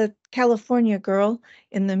me, the California girl,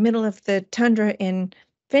 in the middle of the tundra in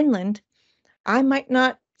Finland, I might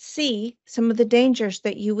not see some of the dangers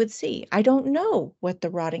that you would see. I don't know what the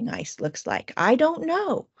rotting ice looks like. I don't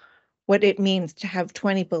know what it means to have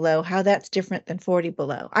 20 below, how that's different than 40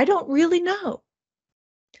 below. I don't really know.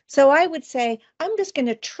 So I would say, I'm just going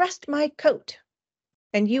to trust my coat.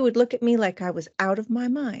 And you would look at me like I was out of my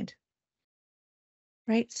mind.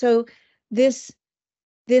 Right? So this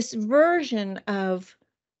version of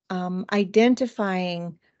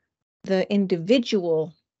identifying the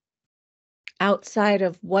individual outside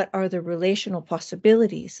of what are the relational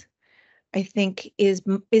possibilities, I think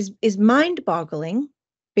is mind-boggling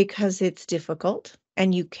because it's difficult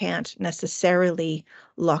and you can't necessarily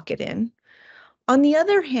lock it in. On the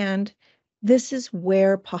other hand, this is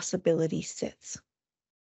where possibility sits.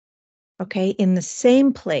 Okay, in the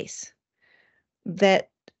same place that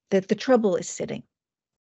the trouble is sitting.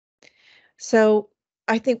 So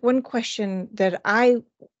I think one question that I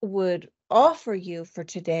would offer you for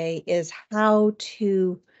today is how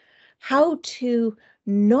to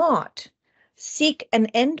not seek an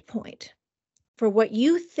endpoint for what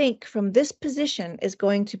you think from this position is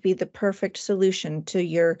going to be the perfect solution to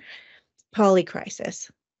your polycrisis,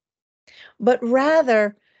 but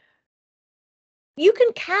rather you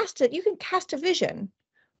can cast a vision,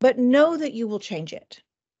 but know that you will change it.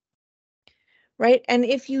 Right? And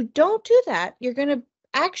if you don't do that, you're going to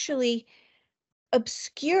actually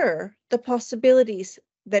obscure the possibilities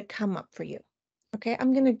that come up for you. Okay,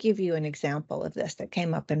 I'm going to give you an example of this that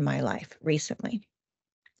came up in my life recently.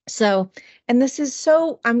 So, and this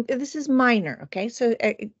is minor, okay? So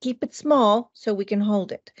keep it small so we can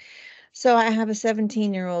hold it. So I have a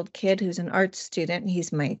 17-year-old kid who's an arts student.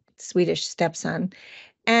 He's my Swedish stepson,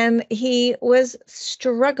 and he was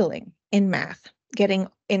struggling in math, getting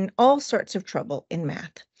in all sorts of trouble in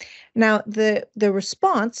math. Now, the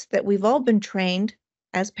response that we've all been trained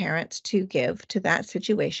as parents to give to that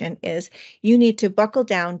situation is you need to buckle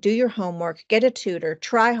down, do your homework, get a tutor,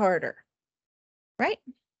 try harder, right?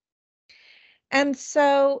 And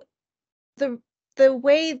so the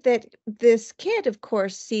way that this kid, of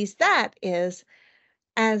course, sees that is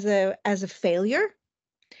as a failure,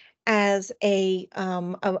 as a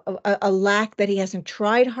lack that he hasn't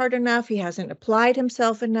tried hard enough, he hasn't applied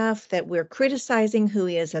himself enough, that we're criticizing who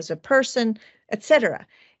he is as a person, etc.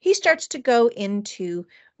 He starts to go into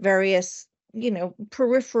various,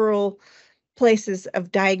 peripheral places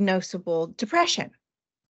of diagnosable depression.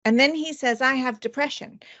 And then he says, I have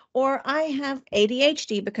depression, or I have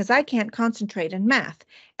ADHD because I can't concentrate in math.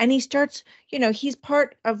 And he starts, he's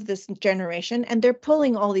part of this generation and they're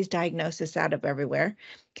pulling all these diagnoses out of everywhere.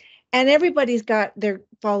 And they're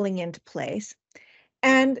falling into place.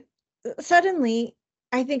 And suddenly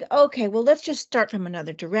I think, okay, well, let's just start from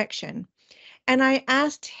another direction. And I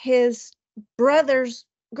asked his brother's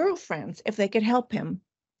girlfriends if they could help him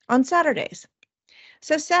on Saturdays.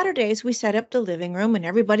 So Saturdays, we set up the living room and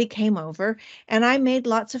everybody came over and I made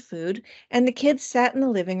lots of food and the kids sat in the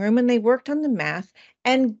living room and they worked on the math.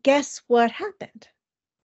 And guess what happened?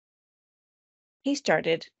 He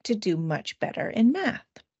started to do much better in math.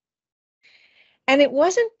 And it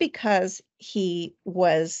wasn't because he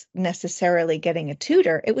was necessarily getting a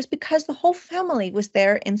tutor. It was because the whole family was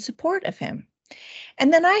there in support of him.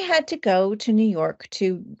 And then I had to go to New York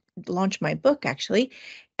to launch my book, actually,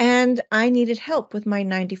 and I needed help with my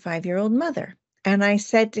 95-year-old mother. And I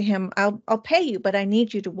said to him, I'll pay you, but I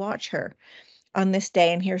need you to watch her on this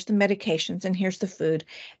day. And here's the medications and here's the food.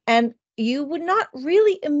 And you would not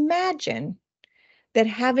really imagine that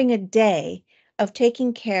having a day of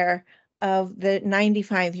taking care of the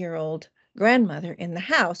 95-year-old grandmother in the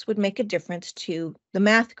house would make a difference to the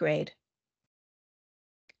math grade.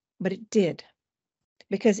 But it did.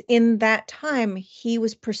 Because in that time, he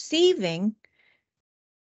was perceiving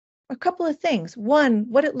a couple of things. One,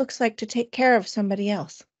 what it looks like to take care of somebody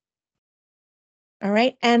else. All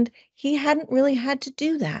right. And he hadn't really had to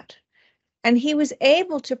do that. And he was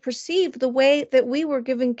able to perceive the way that we were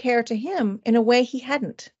giving care to him in a way he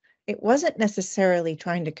hadn't. It wasn't necessarily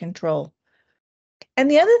trying to control. And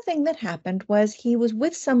the other thing that happened was he was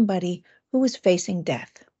with somebody who was facing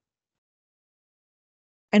death.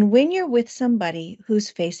 And when you're with somebody who's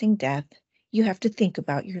facing death, you have to think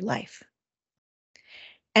about your life.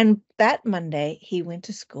 And that Monday, he went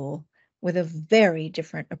to school with a very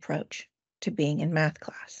different approach to being in math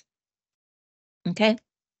class. Okay?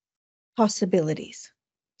 Possibilities.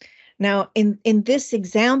 Now, in this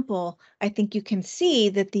example, I think you can see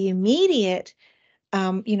that the immediate,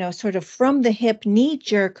 sort of from the hip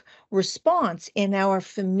knee-jerk response in our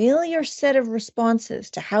familiar set of responses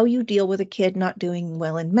to how you deal with a kid not doing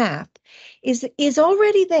well in math is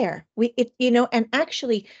already there. And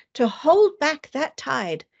actually to hold back that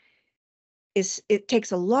tide it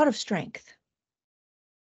takes a lot of strength.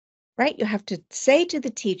 Right? You have to say to the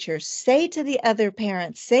teachers, say to the other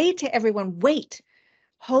parents, say to everyone, wait,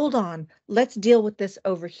 hold on, let's deal with this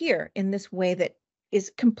over here in this way that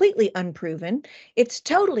is completely unproven. It's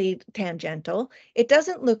totally tangential. It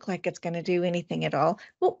doesn't look like it's going to do anything at all.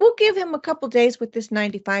 We'll give him a couple days with this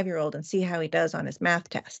 95-year-old and see how he does on his math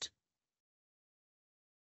test.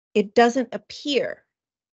 It doesn't appear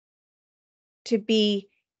to be,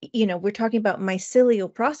 we're talking about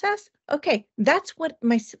mycelial process. Okay, that's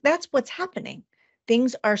what's happening.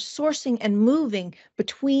 Things are sourcing and moving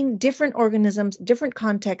between different organisms, different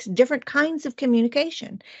contexts, different kinds of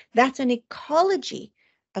communication. That's an ecology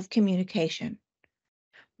of communication.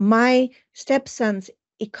 My stepson's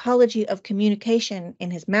ecology of communication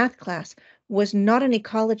in his math class was not an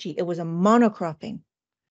ecology, it was a monocropping.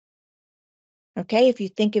 Okay, if you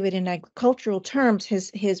think of it in agricultural terms,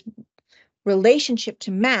 his relationship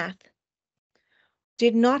to math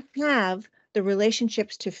did not have the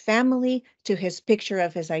relationships to family, to his picture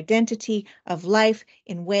of his identity, of life,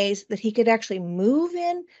 in ways that he could actually move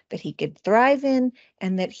in, that he could thrive in,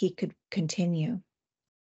 and that he could continue.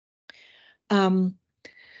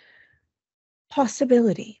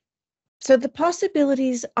 Possibility. So the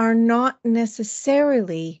possibilities are not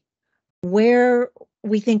necessarily where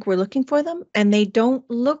we think we're looking for them, and they don't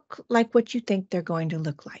look like what you think they're going to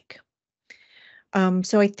look like.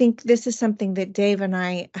 So I think this is something that Dave and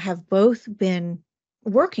I have both been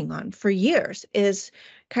working on for years, is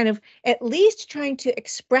kind of at least trying to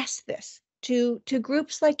express this to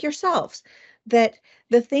groups like yourselves, that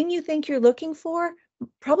the thing you think you're looking for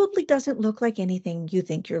probably doesn't look like anything you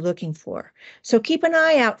think you're looking for. So keep an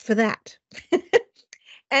eye out for that.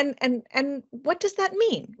 And what does that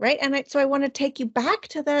mean, right? And so I want to take you back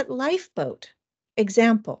to that lifeboat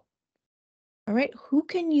example. All right, who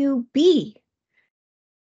can you be?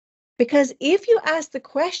 Because if you ask the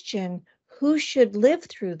question, who should live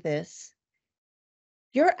through this,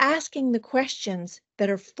 you're asking the questions that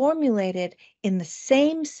are formulated in the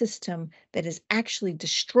same system that is actually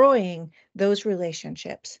destroying those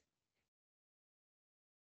relationships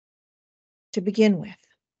to begin with.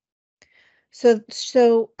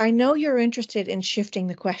 So I know you're interested in shifting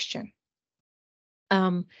the question.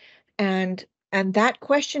 And that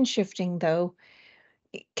question shifting, though,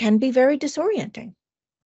 can be very disorienting.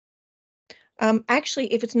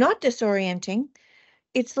 Actually, if it's not disorienting,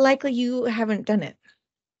 it's likely you haven't done it.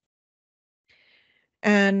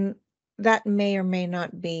 And that may or may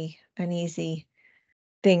not be an easy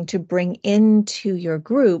thing to bring into your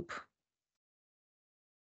group.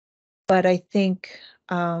 But I think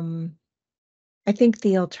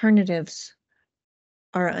the alternatives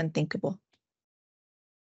are unthinkable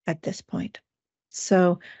at this point.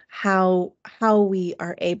 So how we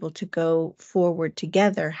are able to go forward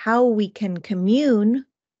together, how we can commune,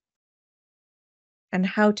 and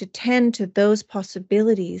how to tend to those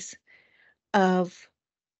possibilities of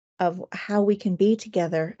how we can be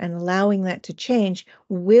together and allowing that to change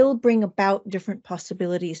will bring about different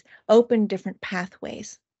possibilities, open different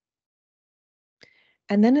pathways.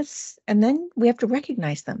 And then we have to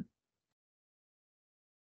recognize them.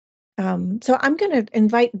 So I'm going to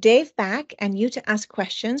invite Dave back and you to ask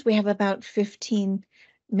questions. We have about 15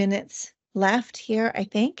 minutes left here, I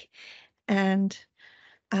think. And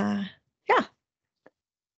yeah.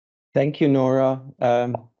 Thank you, Nora.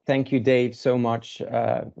 Thank you, Dave, so much.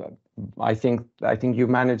 I think you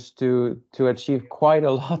managed to achieve quite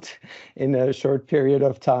a lot in a short period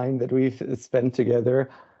of time that we've spent together,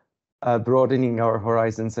 broadening our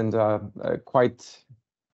horizons and quite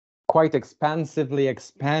expansively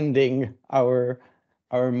expanding our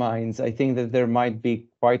minds. I think that there might be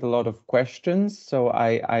quite a lot of questions, so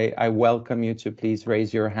I welcome you to please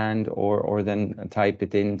raise your hand or then type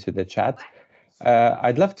it into the chat.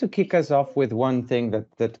 I'd love to kick us off with one thing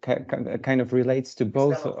that kind of relates to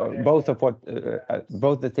both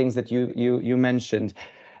the things that you mentioned.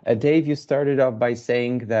 Dave, you started off by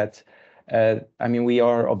saying that I mean, we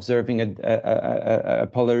are observing a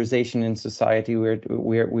polarization in society.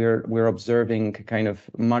 We're observing kind of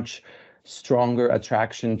much stronger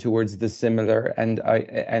attraction towards the similar, and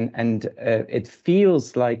it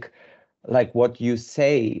feels like what you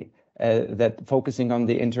say. That focusing on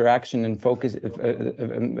the interaction and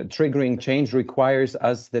triggering change requires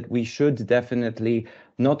us that we should definitely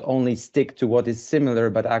not only stick to what is similar,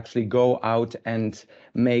 but actually go out and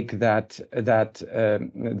make that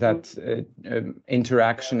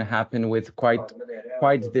interaction happen with quite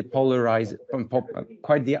the polarized,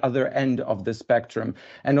 quite the other end of the spectrum.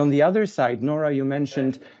 And on the other side, Nora, you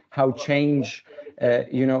mentioned how change.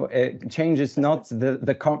 Change is not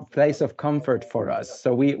the place of comfort for us.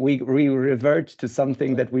 So we revert to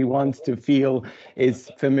something that we want to feel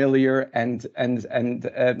is familiar and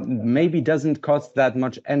maybe doesn't cost that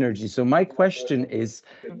much energy. So my question is,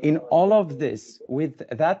 in all of this, with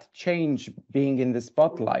that change being in the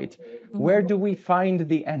spotlight, where do we find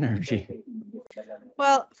the energy?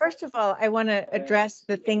 Well, first of all, I want to address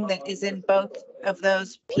the thing that is in both of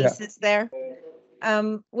those pieces there.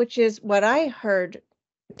 Which is what I heard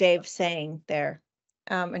Dave saying there,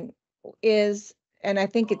 and I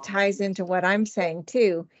think it ties into what I'm saying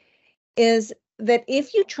too, is that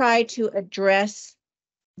if you try to address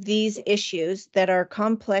these issues that are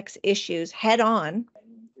complex issues head on,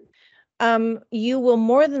 you will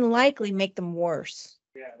more than likely make them worse.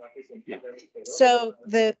 So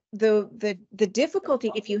the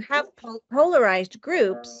difficulty, if you have polarized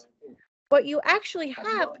groups, what you actually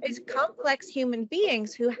have is complex human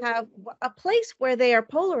beings who have a place where they are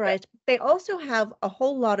polarized. They also have a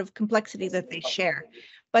whole lot of complexity that they share,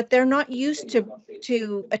 but they're not used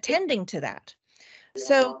to attending to that.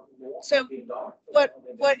 So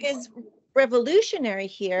what is revolutionary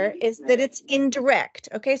here is that it's indirect.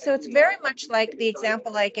 Okay, so it's very much like the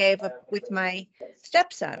example I gave with my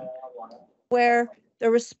stepson, where the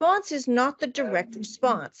response is not the direct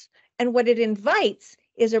response, and what it invites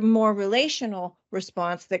is a more relational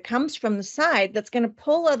response that comes from the side that's going to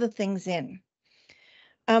pull other things in.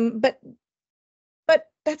 But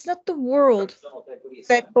that's not the world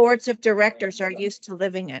that boards of directors are used to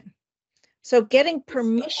living in. So getting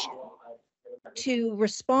permission to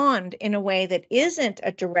respond in a way that isn't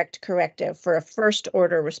a direct corrective for a first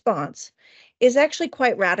order response is actually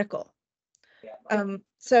quite radical.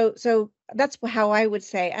 So that's how I would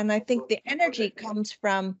say. And I think the energy comes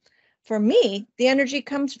from, for me, the energy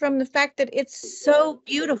comes from the fact that it's so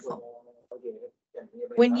beautiful.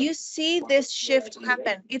 When you see this shift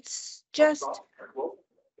happen, it's just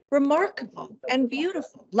remarkable and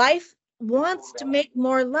beautiful. Life wants to make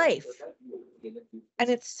more life. And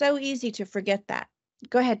it's so easy to forget that.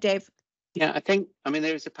 Go ahead, Dave. Yeah, I mean,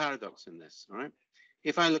 there is a paradox in this, all right?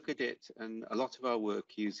 If I look at it, and a lot of our work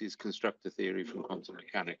uses constructor theory from quantum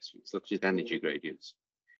mechanics, which looks at energy gradients.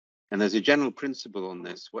 And there's a general principle on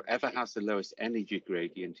this: whatever has the lowest energy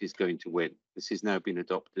gradient is going to win. This has now been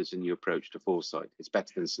adopted as a new approach to foresight. It's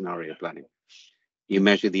better than scenario planning. You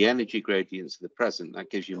measure the energy gradients of the present, that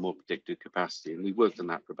gives you more predictive capacity. And we've worked on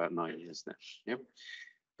that for about 9 years now. Yeah?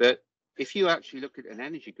 But if you actually look at an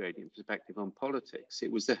energy gradient perspective on politics,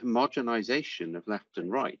 it was the homogenization of left and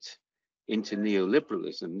right into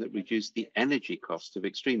neoliberalism that reduced the energy cost of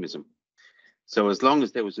extremism. So as long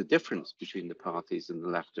as there was a difference between the parties and the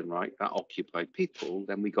left and right that occupied people,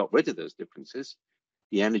 then we got rid of those differences.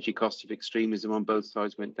 The energy cost of extremism on both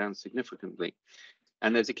sides went down significantly.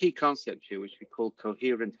 And there's a key concept here, which we call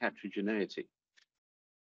coherent heterogeneity,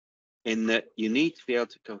 in that you need to be able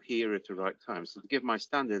to cohere at the right time. So to give my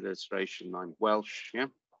standard illustration, I'm Welsh, yeah?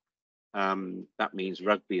 That means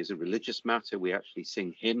rugby is a religious matter. We actually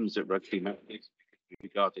sing hymns at rugby matches because we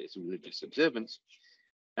regard it as a religious observance.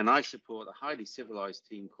 And I support a highly civilized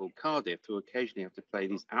team called Cardiff, who occasionally have to play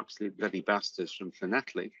these absolute bloody bastards from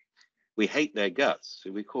Llanelli. We hate their guts,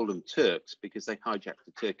 so we call them Turks because they hijacked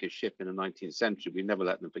a Turkish ship in the 19th century. We never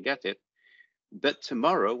let them forget it. But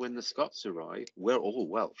tomorrow, when the Scots arrive, we're all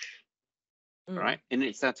Welsh, right? And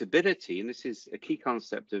it's that ability, and this is a key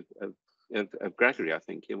concept of Gregory, I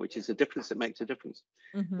think, which is a difference that makes a difference.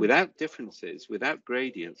 Without differences, without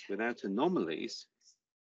gradients, without anomalies,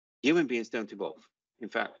 human beings don't evolve. In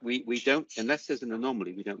fact, we don't, unless there's an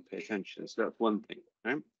anomaly, we don't pay attention. So that's one thing,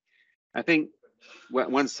 right? I think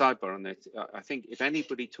one sidebar on this, I think if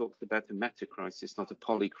anybody talks about a meta crisis, not a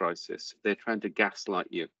poly crisis, they're trying to gaslight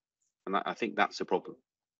you. And I think that's a problem.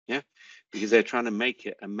 Yeah, because they're trying to make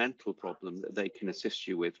it a mental problem that they can assist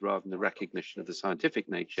you with rather than the recognition of the scientific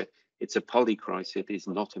nature. It's a poly crisis, it is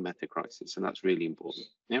not a meta crisis, and that's really important.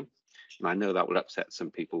 Yeah, and I know that will upset some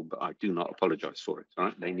people, but I do not apologize for it. All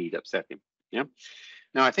right, they need upsetting. Yeah.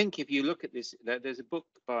 Now, I think if you look at this, there's a book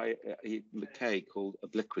by McKay called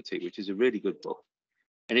Obliquity, which is a really good book.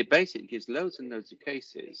 And it basically gives loads and loads of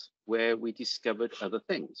cases where we discovered other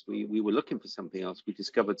things. We were looking for something else. We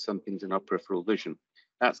discovered some things in our peripheral vision.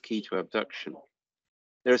 That's key to abduction.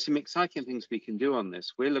 There are some exciting things we can do on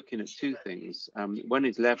this. We're looking at two things. One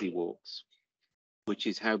is levee walks, which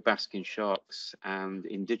is how basking sharks and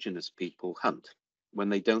indigenous people hunt when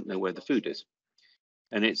they don't know where the food is.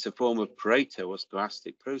 And it's a form of Pareto or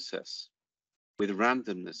stochastic process with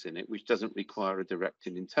randomness in it, which doesn't require a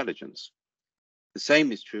directed intelligence. The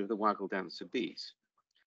same is true of the waggle dance of bees.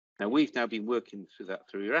 Now, we've now been working through that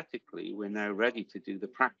theoretically. We're now ready to do the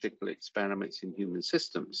practical experiments in human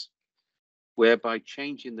systems, whereby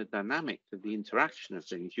changing the dynamic of the interaction of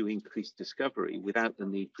things, you increase discovery without the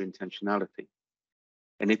need for intentionality.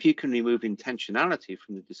 And if you can remove intentionality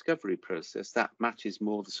from the discovery process, that matches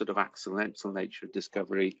more the sort of accidental nature of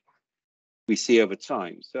discovery we see over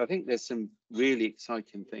time. So I think there's some really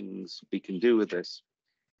exciting things we can do with this.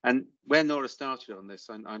 And where Nora started on this,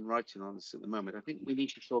 I'm writing on this at the moment, I think we need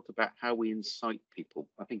to talk about how we incite people.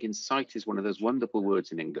 I think incite is one of those wonderful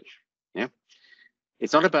words in English. Yeah,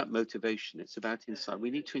 it's not about motivation, it's about insight. We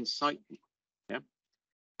need to incite people. Yeah,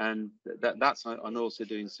 and that's I'm also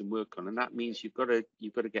doing some work on, and that means you've got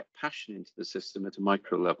to get passion into the system at a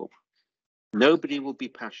micro level. Nobody will be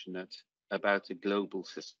passionate about a global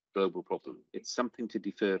problem. It's something to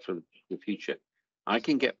defer for the future. I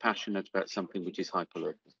can get passionate about something which is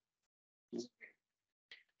hyperlocal.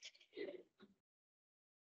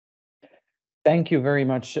 Thank you very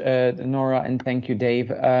much, Nora, and thank you, Dave.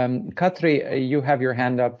 Katri, you have your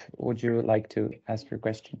hand up. Would you like to ask your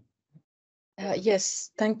question?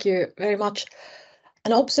 Yes, thank you very much.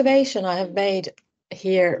 An observation I have made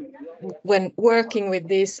here when working with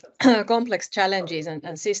these complex challenges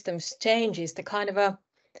and systems change is the kind of a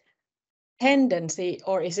tendency,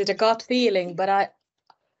 or is it a gut feeling, but I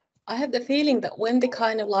have the feeling that when the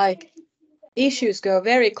kind of like issues go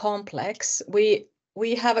very complex, we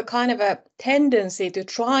have a kind of a tendency to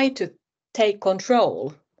try to take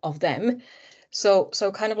control of them. So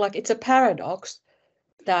kind of like it's a paradox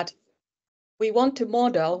that we want to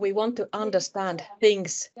model, we want to understand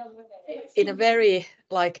things in a very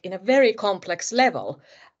complex level,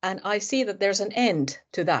 and I see that there's an end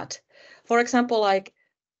to that. For example, like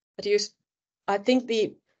I think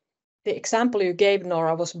the example you gave,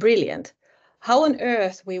 Nora, was brilliant. How on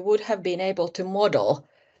earth we would have been able to model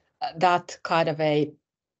that kind of a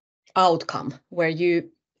outcome where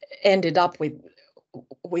you ended up with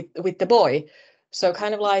the boy? So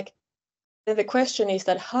kind of like the question is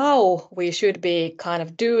that how we should be kind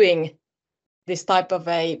of doing this type of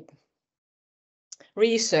a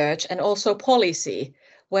research and also policy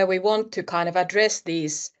where we want to kind of address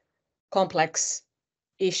these complex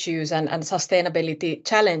issues and sustainability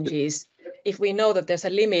challenges if we know that there's a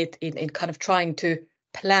limit in kind of trying to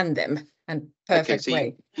plan them in perfect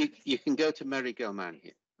way. You can go to Mary Gell-Mann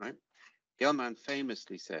here, right? Gell-Mann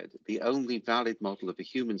famously said, the only valid model of a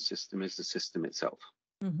human system is the system itself.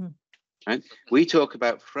 Mm-hmm. Right? We talk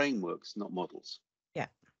about frameworks, not models. Yeah.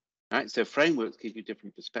 Right? So frameworks give you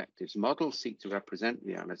different perspectives. Models seek to represent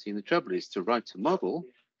reality. And the trouble is, to write a model,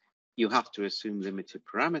 you have to assume limited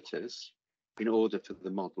parameters in order for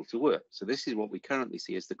the model to work. So this is what we currently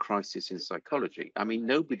see as the crisis in psychology. I mean,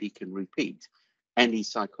 nobody can repeat any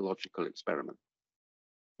psychological experiment,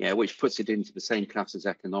 yeah, which puts it into the same class as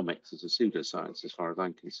economics as a pseudoscience, as far as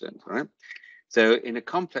I'm concerned, right? So in a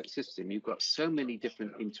complex system, you've got so many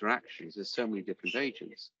different interactions, there's so many different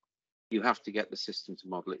agents. You have to get the system to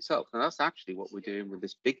model itself. And that's actually what we're doing with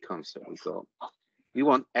this big concept we've got. We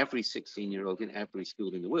want every 16-year-old in every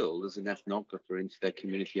school in the world as an ethnographer into their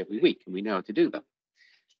community every week, and we know how to do that.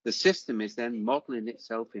 The system is then modeling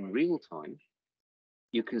itself in real time.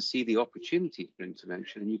 You can see the opportunity for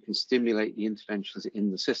intervention, and you can stimulate the interventions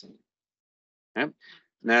in the system. Yeah?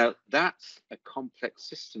 Now, that's a complex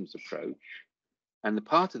systems approach. And the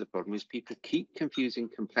part of the problem is people keep confusing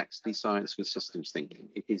complexity science with systems thinking.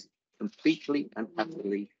 It is completely and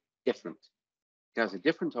utterly different. It has a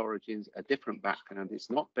different origins, a different background.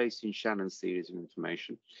 It's not based in Shannon's theories of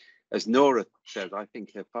information. As Nora says, I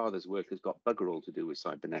think her father's work has got bugger all to do with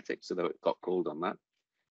cybernetics, although it got called on that,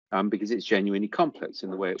 because it's genuinely complex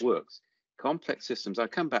in the way it works. Complex systems, I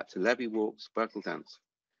come back to Levy walks, Berkel dance.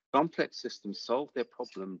 Complex systems solve their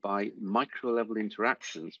problem by micro-level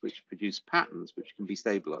interactions which produce patterns which can be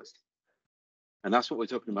stabilized. And that's what we're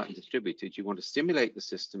talking about in distributed. You want to stimulate the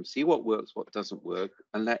system, see what works, what doesn't work,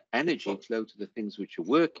 and let energy flow to the things which are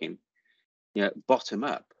working, bottom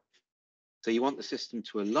up. So you want the system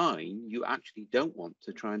to align. You actually don't want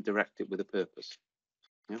to try and direct it with a purpose.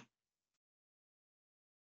 Yeah.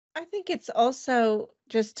 I think it's also,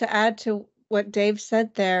 just to add to what Dave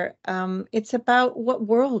said there, it's about what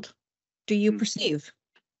world do you perceive?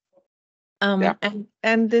 Yeah.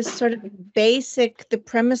 And this sort of the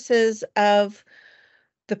premises of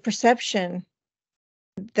the perception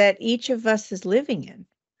that each of us is living in.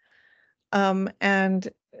 And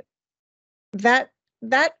that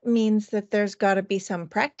means that there's got to be some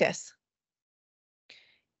practice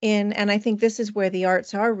and I think this is where the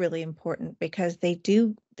arts are really important, because they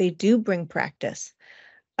do bring practice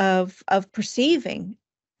of perceiving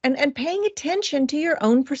and paying attention to your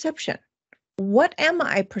own perception. What am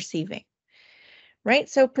I perceiving? Right?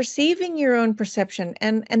 So perceiving your own perception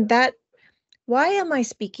and that, why am I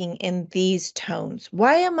speaking in these tones?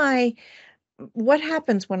 What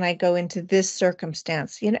happens when I go into this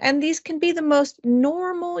circumstance? And these can be the most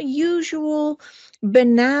normal, usual,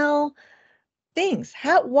 banal things.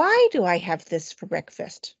 Why do I have this for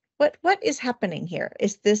breakfast? What is happening here?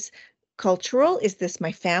 Is this cultural? Is this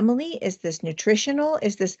my family? Is this nutritional?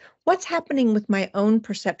 What's happening with my own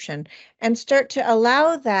perception? And start to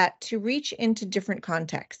allow that to reach into different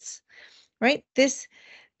contexts, right? This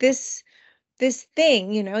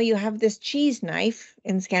thing, you have this cheese knife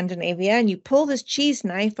in Scandinavia, and you pull this cheese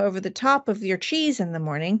knife over the top of your cheese in the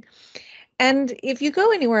morning. And if you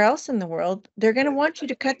go anywhere else in the world, they're going to want you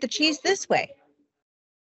to cut the cheese this way.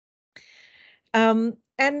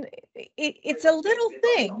 And it's a little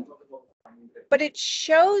thing, but it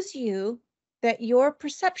shows you that your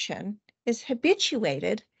perception is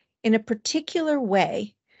habituated in a particular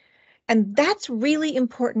way. And that's really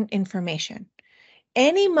important information.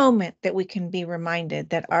 Any moment that we can be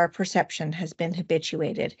reminded that our perception has been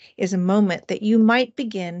habituated is a moment that you might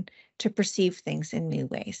begin to perceive things in new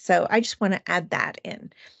ways. So I just want to add that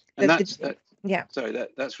in. Yeah. Sorry,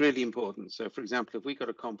 that's really important. So, for example, if we got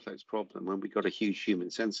a complex problem, when we got a huge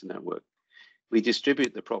human sensor network, we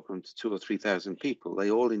distribute the problem to 2,000 or 3,000 people.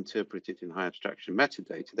 They all interpret it in high abstraction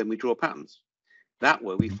metadata. Then we draw patterns. That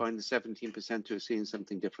way, we find the 17% who are seeing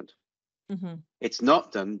something different. Mm-hmm. It's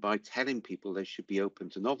not done by telling people they should be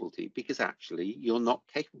open to novelty, because actually you're not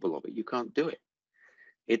capable of it. You can't do it.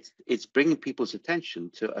 It's bringing people's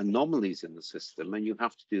attention to anomalies in the system, and you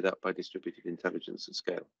have to do that by distributed intelligence at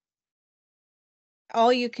scale.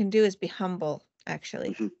 All you can do is be humble,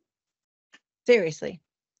 actually. Mm-hmm. Seriously.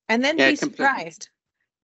 And then be surprised.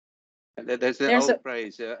 There's an old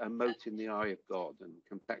phrase, a mote in the eye of God, and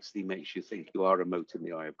complexity makes you think you are a mote in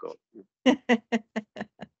the eye of God.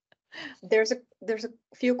 There's a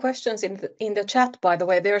few questions in the chat, by the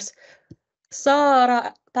way. There's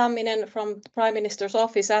Saara Tamminen from the Prime Minister's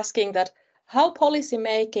office asking that how policy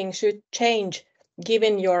making should change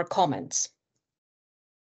given your comments.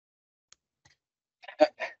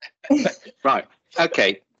 Right.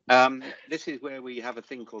 Okay. This is where we have a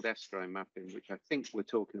thing called S-Drive mapping, which I think we're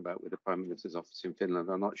talking about with the Prime Minister's office in Finland.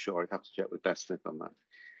 I'm not sure. I'd have to check with Bateson on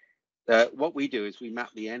that. What we do is we map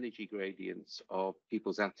the energy gradients of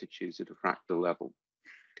people's attitudes at a fractal level.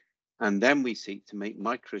 And then we seek to make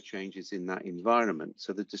micro changes in that environment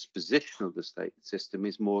so the disposition of the state system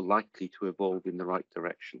is more likely to evolve in the right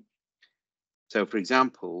direction. So, for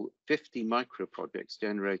example, 50 micro projects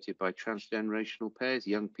generated by transgenerational pairs,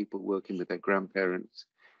 young people working with their grandparents,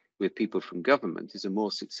 with people from government, is a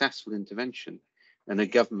more successful intervention than a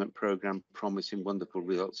government program promising wonderful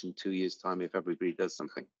results in 2 years' time if everybody does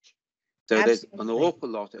something. So Absolutely. There's an awful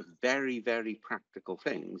lot of very, very practical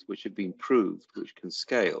things which have been proved, which can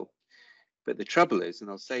scale. But the trouble is, and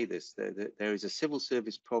I'll say this, there is a civil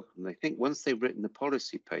service problem. They think once they've written the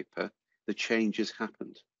policy paper, the change has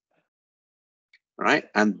happened. Right?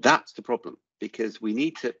 And that's the problem, because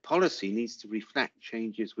policy needs to reflect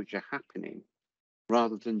changes which are happening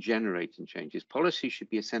rather than generating changes. Policy should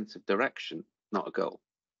be a sense of direction, not a goal.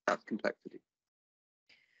 That's complexity.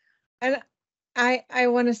 And I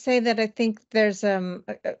want to say that I think there's a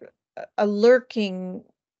a lurking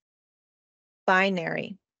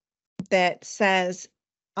binary that says,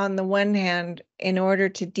 on the one hand, in order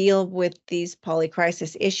to deal with these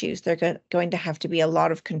polycrisis issues, they're going to have to be a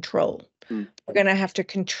lot of control. Mm. We're going to have to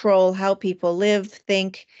control how people live,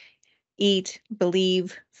 think, eat,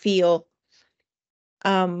 believe, feel.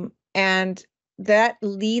 And that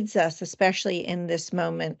leads us, especially in this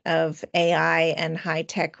moment of AI and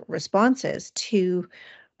high-tech responses, to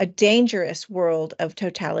a dangerous world of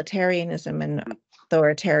totalitarianism and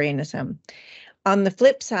authoritarianism. On the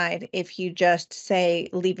flip side, if you just say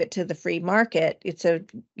leave it to the free market, it's a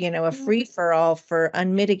free-for-all for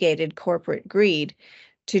unmitigated corporate greed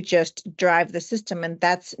to just drive the system. And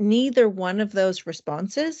that's neither one of those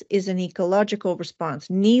responses is an ecological response.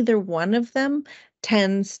 Neither one of them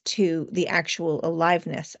tends to the actual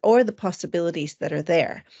aliveness or the possibilities that are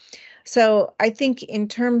there. So I think in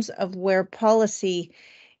terms of where policy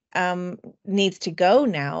needs to go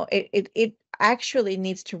now, it actually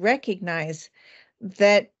needs to recognize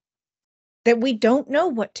that we don't know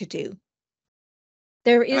what to do.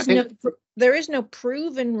 There is no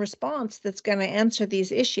proven response that's going to answer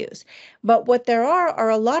these issues. But what there are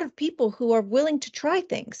a lot of people who are willing to try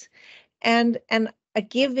things, and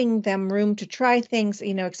giving them room to try things,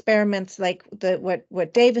 experiments like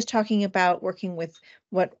what Dave is talking about, working with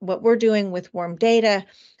what we're doing with warm data,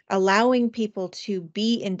 allowing people to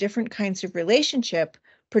be in different kinds of relationship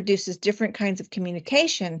produces different kinds of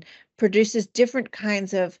communication, produces different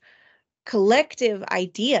kinds of collective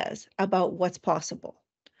ideas about what's possible.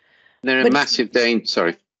 There are massive dangers.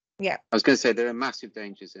 Sorry. Yeah. I was going to say there are massive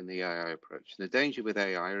dangers in the AI approach. The danger with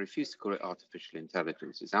AI, I refuse to call it artificial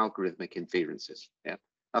intelligence, it's algorithmic inferences. Yeah,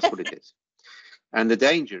 that's what it is. And the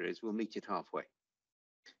danger is we'll meet it halfway.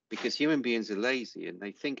 Because human beings are lazy and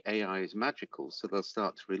they think AI is magical, so they'll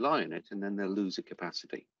start to rely on it and then they'll lose a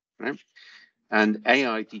capacity, right? And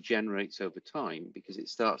AI degenerates over time because it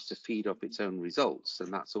starts to feed off its own results,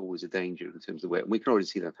 and that's always a danger in terms of where, and we can already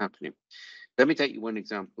see that happening. Let me take you one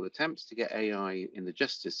example. Attempts to get AI in the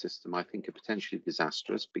justice system, I think, are potentially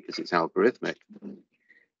disastrous because it's algorithmic.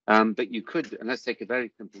 But you could, and let's take a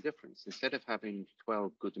very simple difference. Instead of having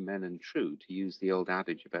 12 good men and true, to use the old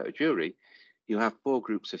adage about a jury, you have 4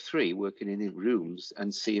 groups of 3 working in rooms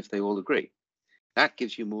and see if they all agree. That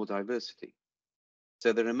gives you more diversity.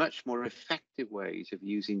 So there are much more effective ways of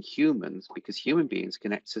using humans, because human beings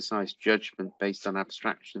can exercise judgment based on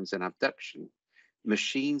abstractions and abduction.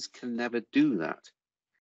 Machines can never do that.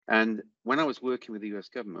 And when I was working with the US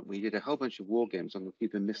government, we did a whole bunch of war games on the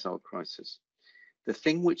Cuban Missile Crisis. The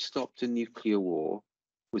thing which stopped a nuclear war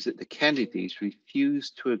was that the Kennedys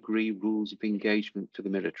refused to agree rules of engagement for the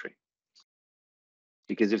military.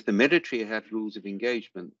 Because if the military had rules of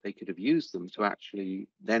engagement, they could have used them to actually,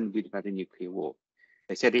 then we'd have had a nuclear war.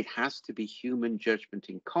 They said it has to be human judgment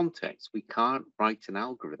in context. We can't write an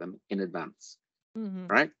algorithm in advance,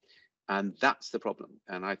 right? And that's the problem.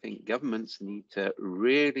 And I think governments need to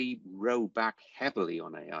really row back heavily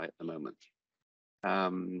on AI at the moment,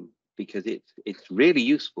 because it's really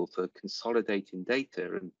useful for consolidating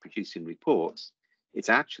data and producing reports. It's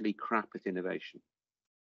actually crap at innovation.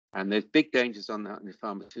 And there's big dangers on that in the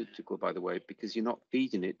pharmaceutical, by the way, because you're not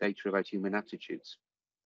feeding it data about human attitudes.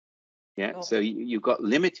 Yeah, so you've got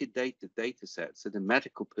limited data sets that a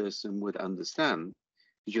medical person would understand,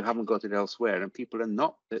 because you haven't got it elsewhere. And people are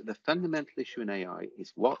not, the fundamental issue in AI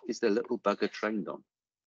is, what is the little bugger trained on?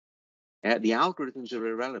 The algorithms are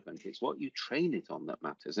irrelevant. It's what you train it on that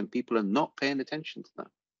matters, and people are not paying attention to that.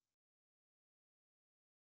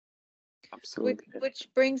 Absolutely. Which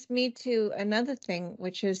brings me to another thing,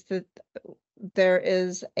 which is that there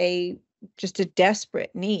is just a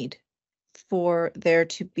desperate need for there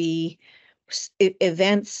to be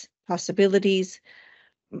events, possibilities,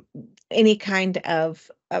 any kind of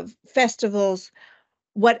festivals,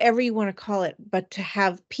 whatever you want to call it, but to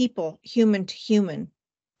have people human to human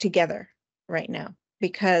together right now.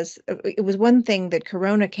 Because it was one thing that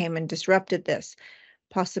Corona came and disrupted this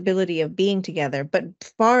possibility of being together, but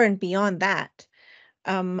far and beyond that,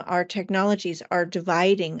 our technologies are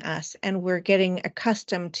dividing us, and we're getting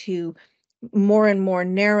accustomed to more and more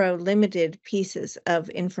narrow, limited pieces of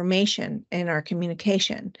information in our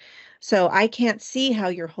communication. So I can't see how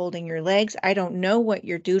you're holding your legs. I don't know what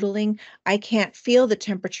you're doodling. I can't feel the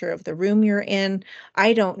temperature of the room you're in.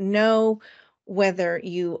 I don't know whether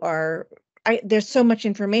you are, there's so much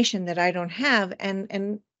information that I don't have.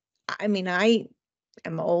 And I mean, I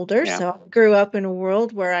am older, so I grew up in a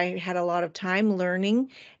world where I had a lot of time learning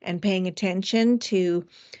and paying attention to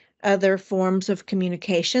other forms of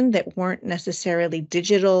communication that weren't necessarily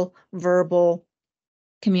digital, verbal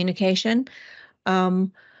communication.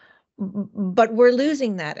 but we're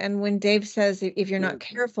losing that. And when Dave says if you're not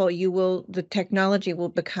careful, the technology will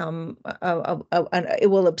become it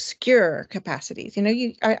will obscure capacities. You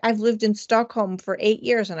know, I've lived in Stockholm for 8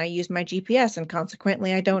 years and I use my GPS, and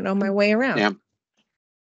consequently I don't know my way around. Yeah.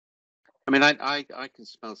 I mean, I can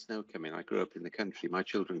smell snow coming. I grew up in the country. My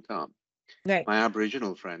children can't. Right. My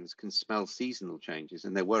Aboriginal friends can smell seasonal changes,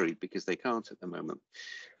 and they're worried because they can't at the moment.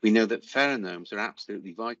 We know that pheromones are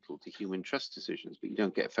absolutely vital to human trust decisions, but you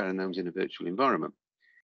don't get pheromones in a virtual environment.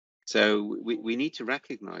 So we need to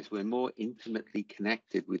recognize we're more intimately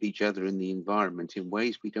connected with each other in the environment in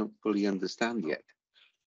ways we don't fully understand yet.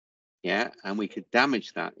 Yeah, and we could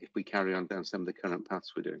damage that if we carry on down some of the current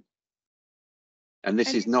paths we're doing. And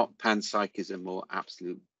this is not panpsychism or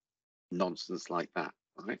absolute nonsense like that,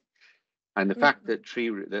 right? And the fact that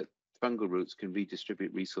fungal roots can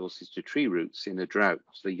redistribute resources to tree roots in a drought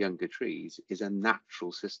for younger trees is a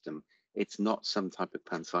natural system. It's not some type of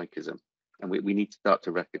panpsychism, and we need to start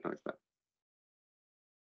to recognize that.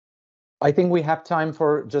 I think we have time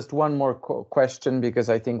for just one more question, because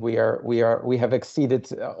I think we have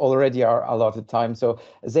exceeded already our allotted time. So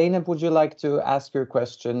Zeynep, would you like to ask your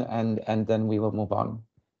question, and then we will move on?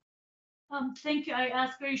 Thank you. I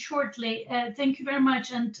asked very shortly. Thank you very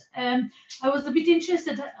much. And I was a bit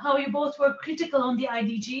interested how you both were critical on the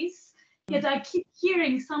IDGs. Yet I keep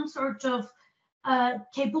hearing some sort of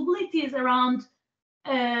capabilities around,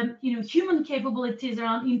 human capabilities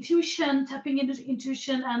around intuition, tapping into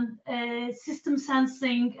intuition, and system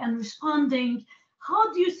sensing and responding.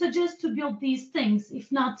 How do you suggest to build these things, if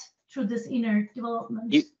not through this inner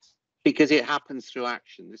development? Because it happens through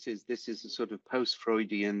action. This is a sort of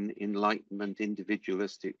post-Freudian Enlightenment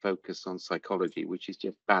individualistic focus on psychology, which is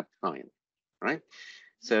just bad science, right?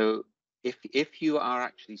 So if you are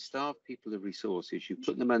actually starve people of resources, you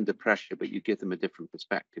put them under pressure, but you give them a different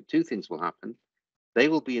perspective, two things will happen. They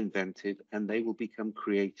will be inventive and they will become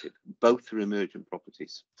creative. Both are emergent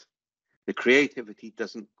properties. The creativity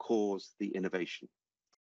doesn't cause the innovation.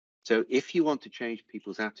 So if you want to change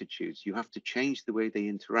people's attitudes, you have to change the way they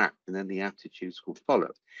interact, and then the attitudes will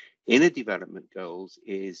follow. Inner development goals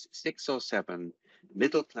is 6 or 7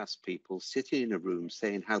 middle-class people sitting in a room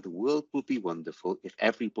saying how the world would be wonderful if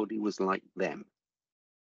everybody was like them,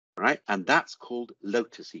 right? And that's called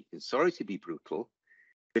lotus eating. Sorry to be brutal,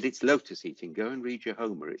 but it's lotus eating. Go and read your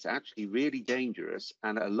Homer. It's actually really dangerous.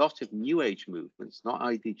 And a lot of New Age movements, not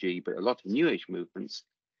IDG, but a lot of New Age movements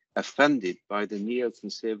are funded by the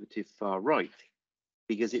neoconservative far right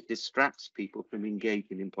because it distracts people from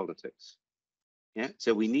engaging in politics. Yeah,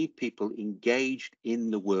 so we need people engaged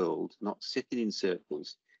in the world, not sitting in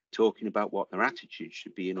circles talking about what their attitude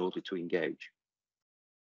should be in order to engage.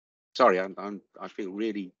 Sorry, I feel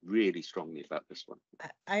really, really strongly about this one.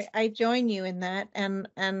 I join you in that, and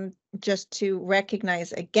just to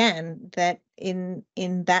recognize again that in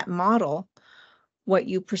that model, what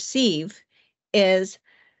you perceive is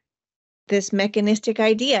this mechanistic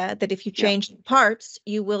idea that if you change the parts,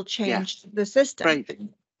 you will change the system. Crazy.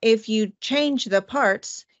 If you change the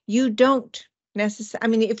parts, you don't necessarily. I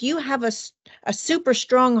mean, if you have a super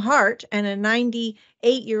strong heart and a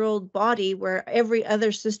 98-year-old body where every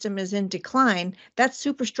other system is in decline, that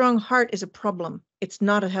super strong heart is a problem. It's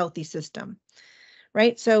not a healthy system.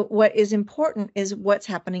 Right? So what is important is what's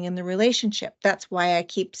happening in the relationship. That's why I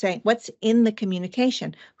keep saying, what's in the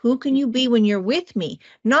communication? Who can you be when you're with me?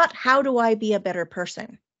 Not how do I be a better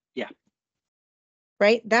person? Yeah.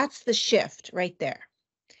 Right? That's the shift right there.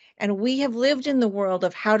 And we have lived in the world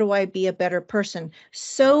of how do I be a better person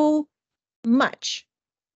so much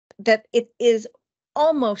that it is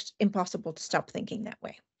almost impossible to stop thinking that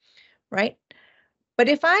way. Right? But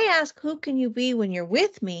if I ask, who can you be when you're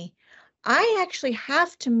with me? I actually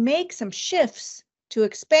have to make some shifts to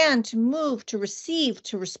expand, to move, to receive,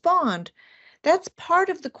 to respond. That's part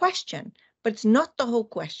of the question, but it's not the whole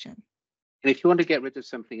question. And if you want to get rid of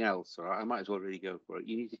something else, or I might as well really go for it,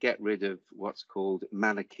 you need to get rid of what's called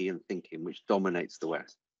Manichaean thinking, which dominates the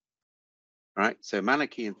West. Right? So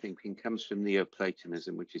Manichaean thinking comes from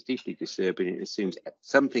Neoplatonism, which is deeply disturbing. It assumes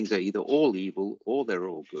some things are either all evil or they're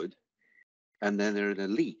all good. And then they're an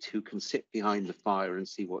elite who can sit behind the fire and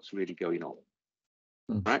see what's really going on.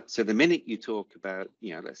 Right? So the minute you talk about,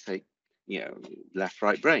 let's say, left,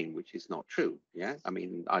 right brain, which is not true. Yeah. I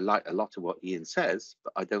mean, I like a lot of what Ian says,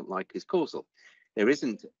 but I don't like his causal. There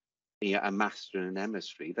isn't a master and an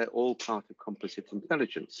emissary. They're all part of composite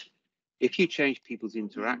intelligence. If you change people's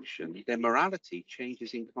interaction, their morality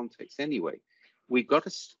changes in context anyway. We've got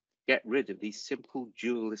to get rid of these simple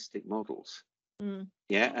dualistic models.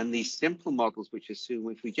 Yeah, and these simple models which assume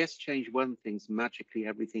if we just change one thing, magically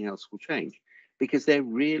everything else will change, because they're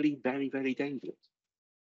really very, very dangerous.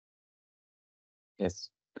 Yes.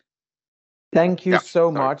 Thank you Yeah,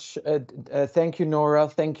 so sorry. much. Thank you, Nora.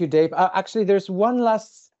 Thank you, Dave. Actually, there's one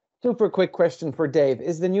last super quick question for Dave.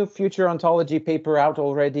 Is the new future ontology paper out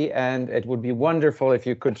already? And it would be wonderful if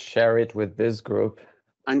you could share it with this group.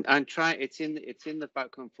 I'm trying. It's in the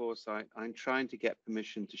Bateson foresight. I'm trying to get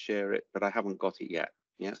permission to share it, but I haven't got it yet.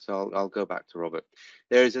 Yeah, so I'll go back to Robert.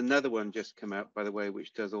 There is another one just come out, by the way,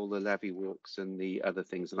 which does all the levee walks and the other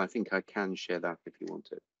things, and I think I can share that if you want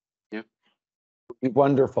it. Yeah.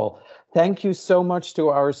 Wonderful. Thank you so much to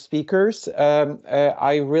our speakers.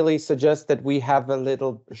 I really suggest that we have a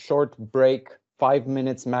little short break, 5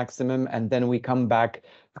 minutes maximum, and then we come back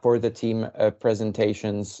for the team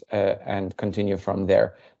presentations and continue from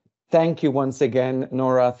there. Thank you once again,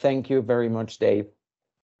 Nora. Thank you very much, Dave.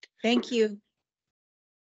 Thank you.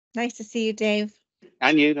 Nice to see you, Dave.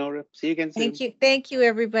 And you, Nora. See you again soon. Thank you. Thank you,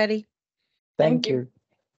 everybody. Thank you.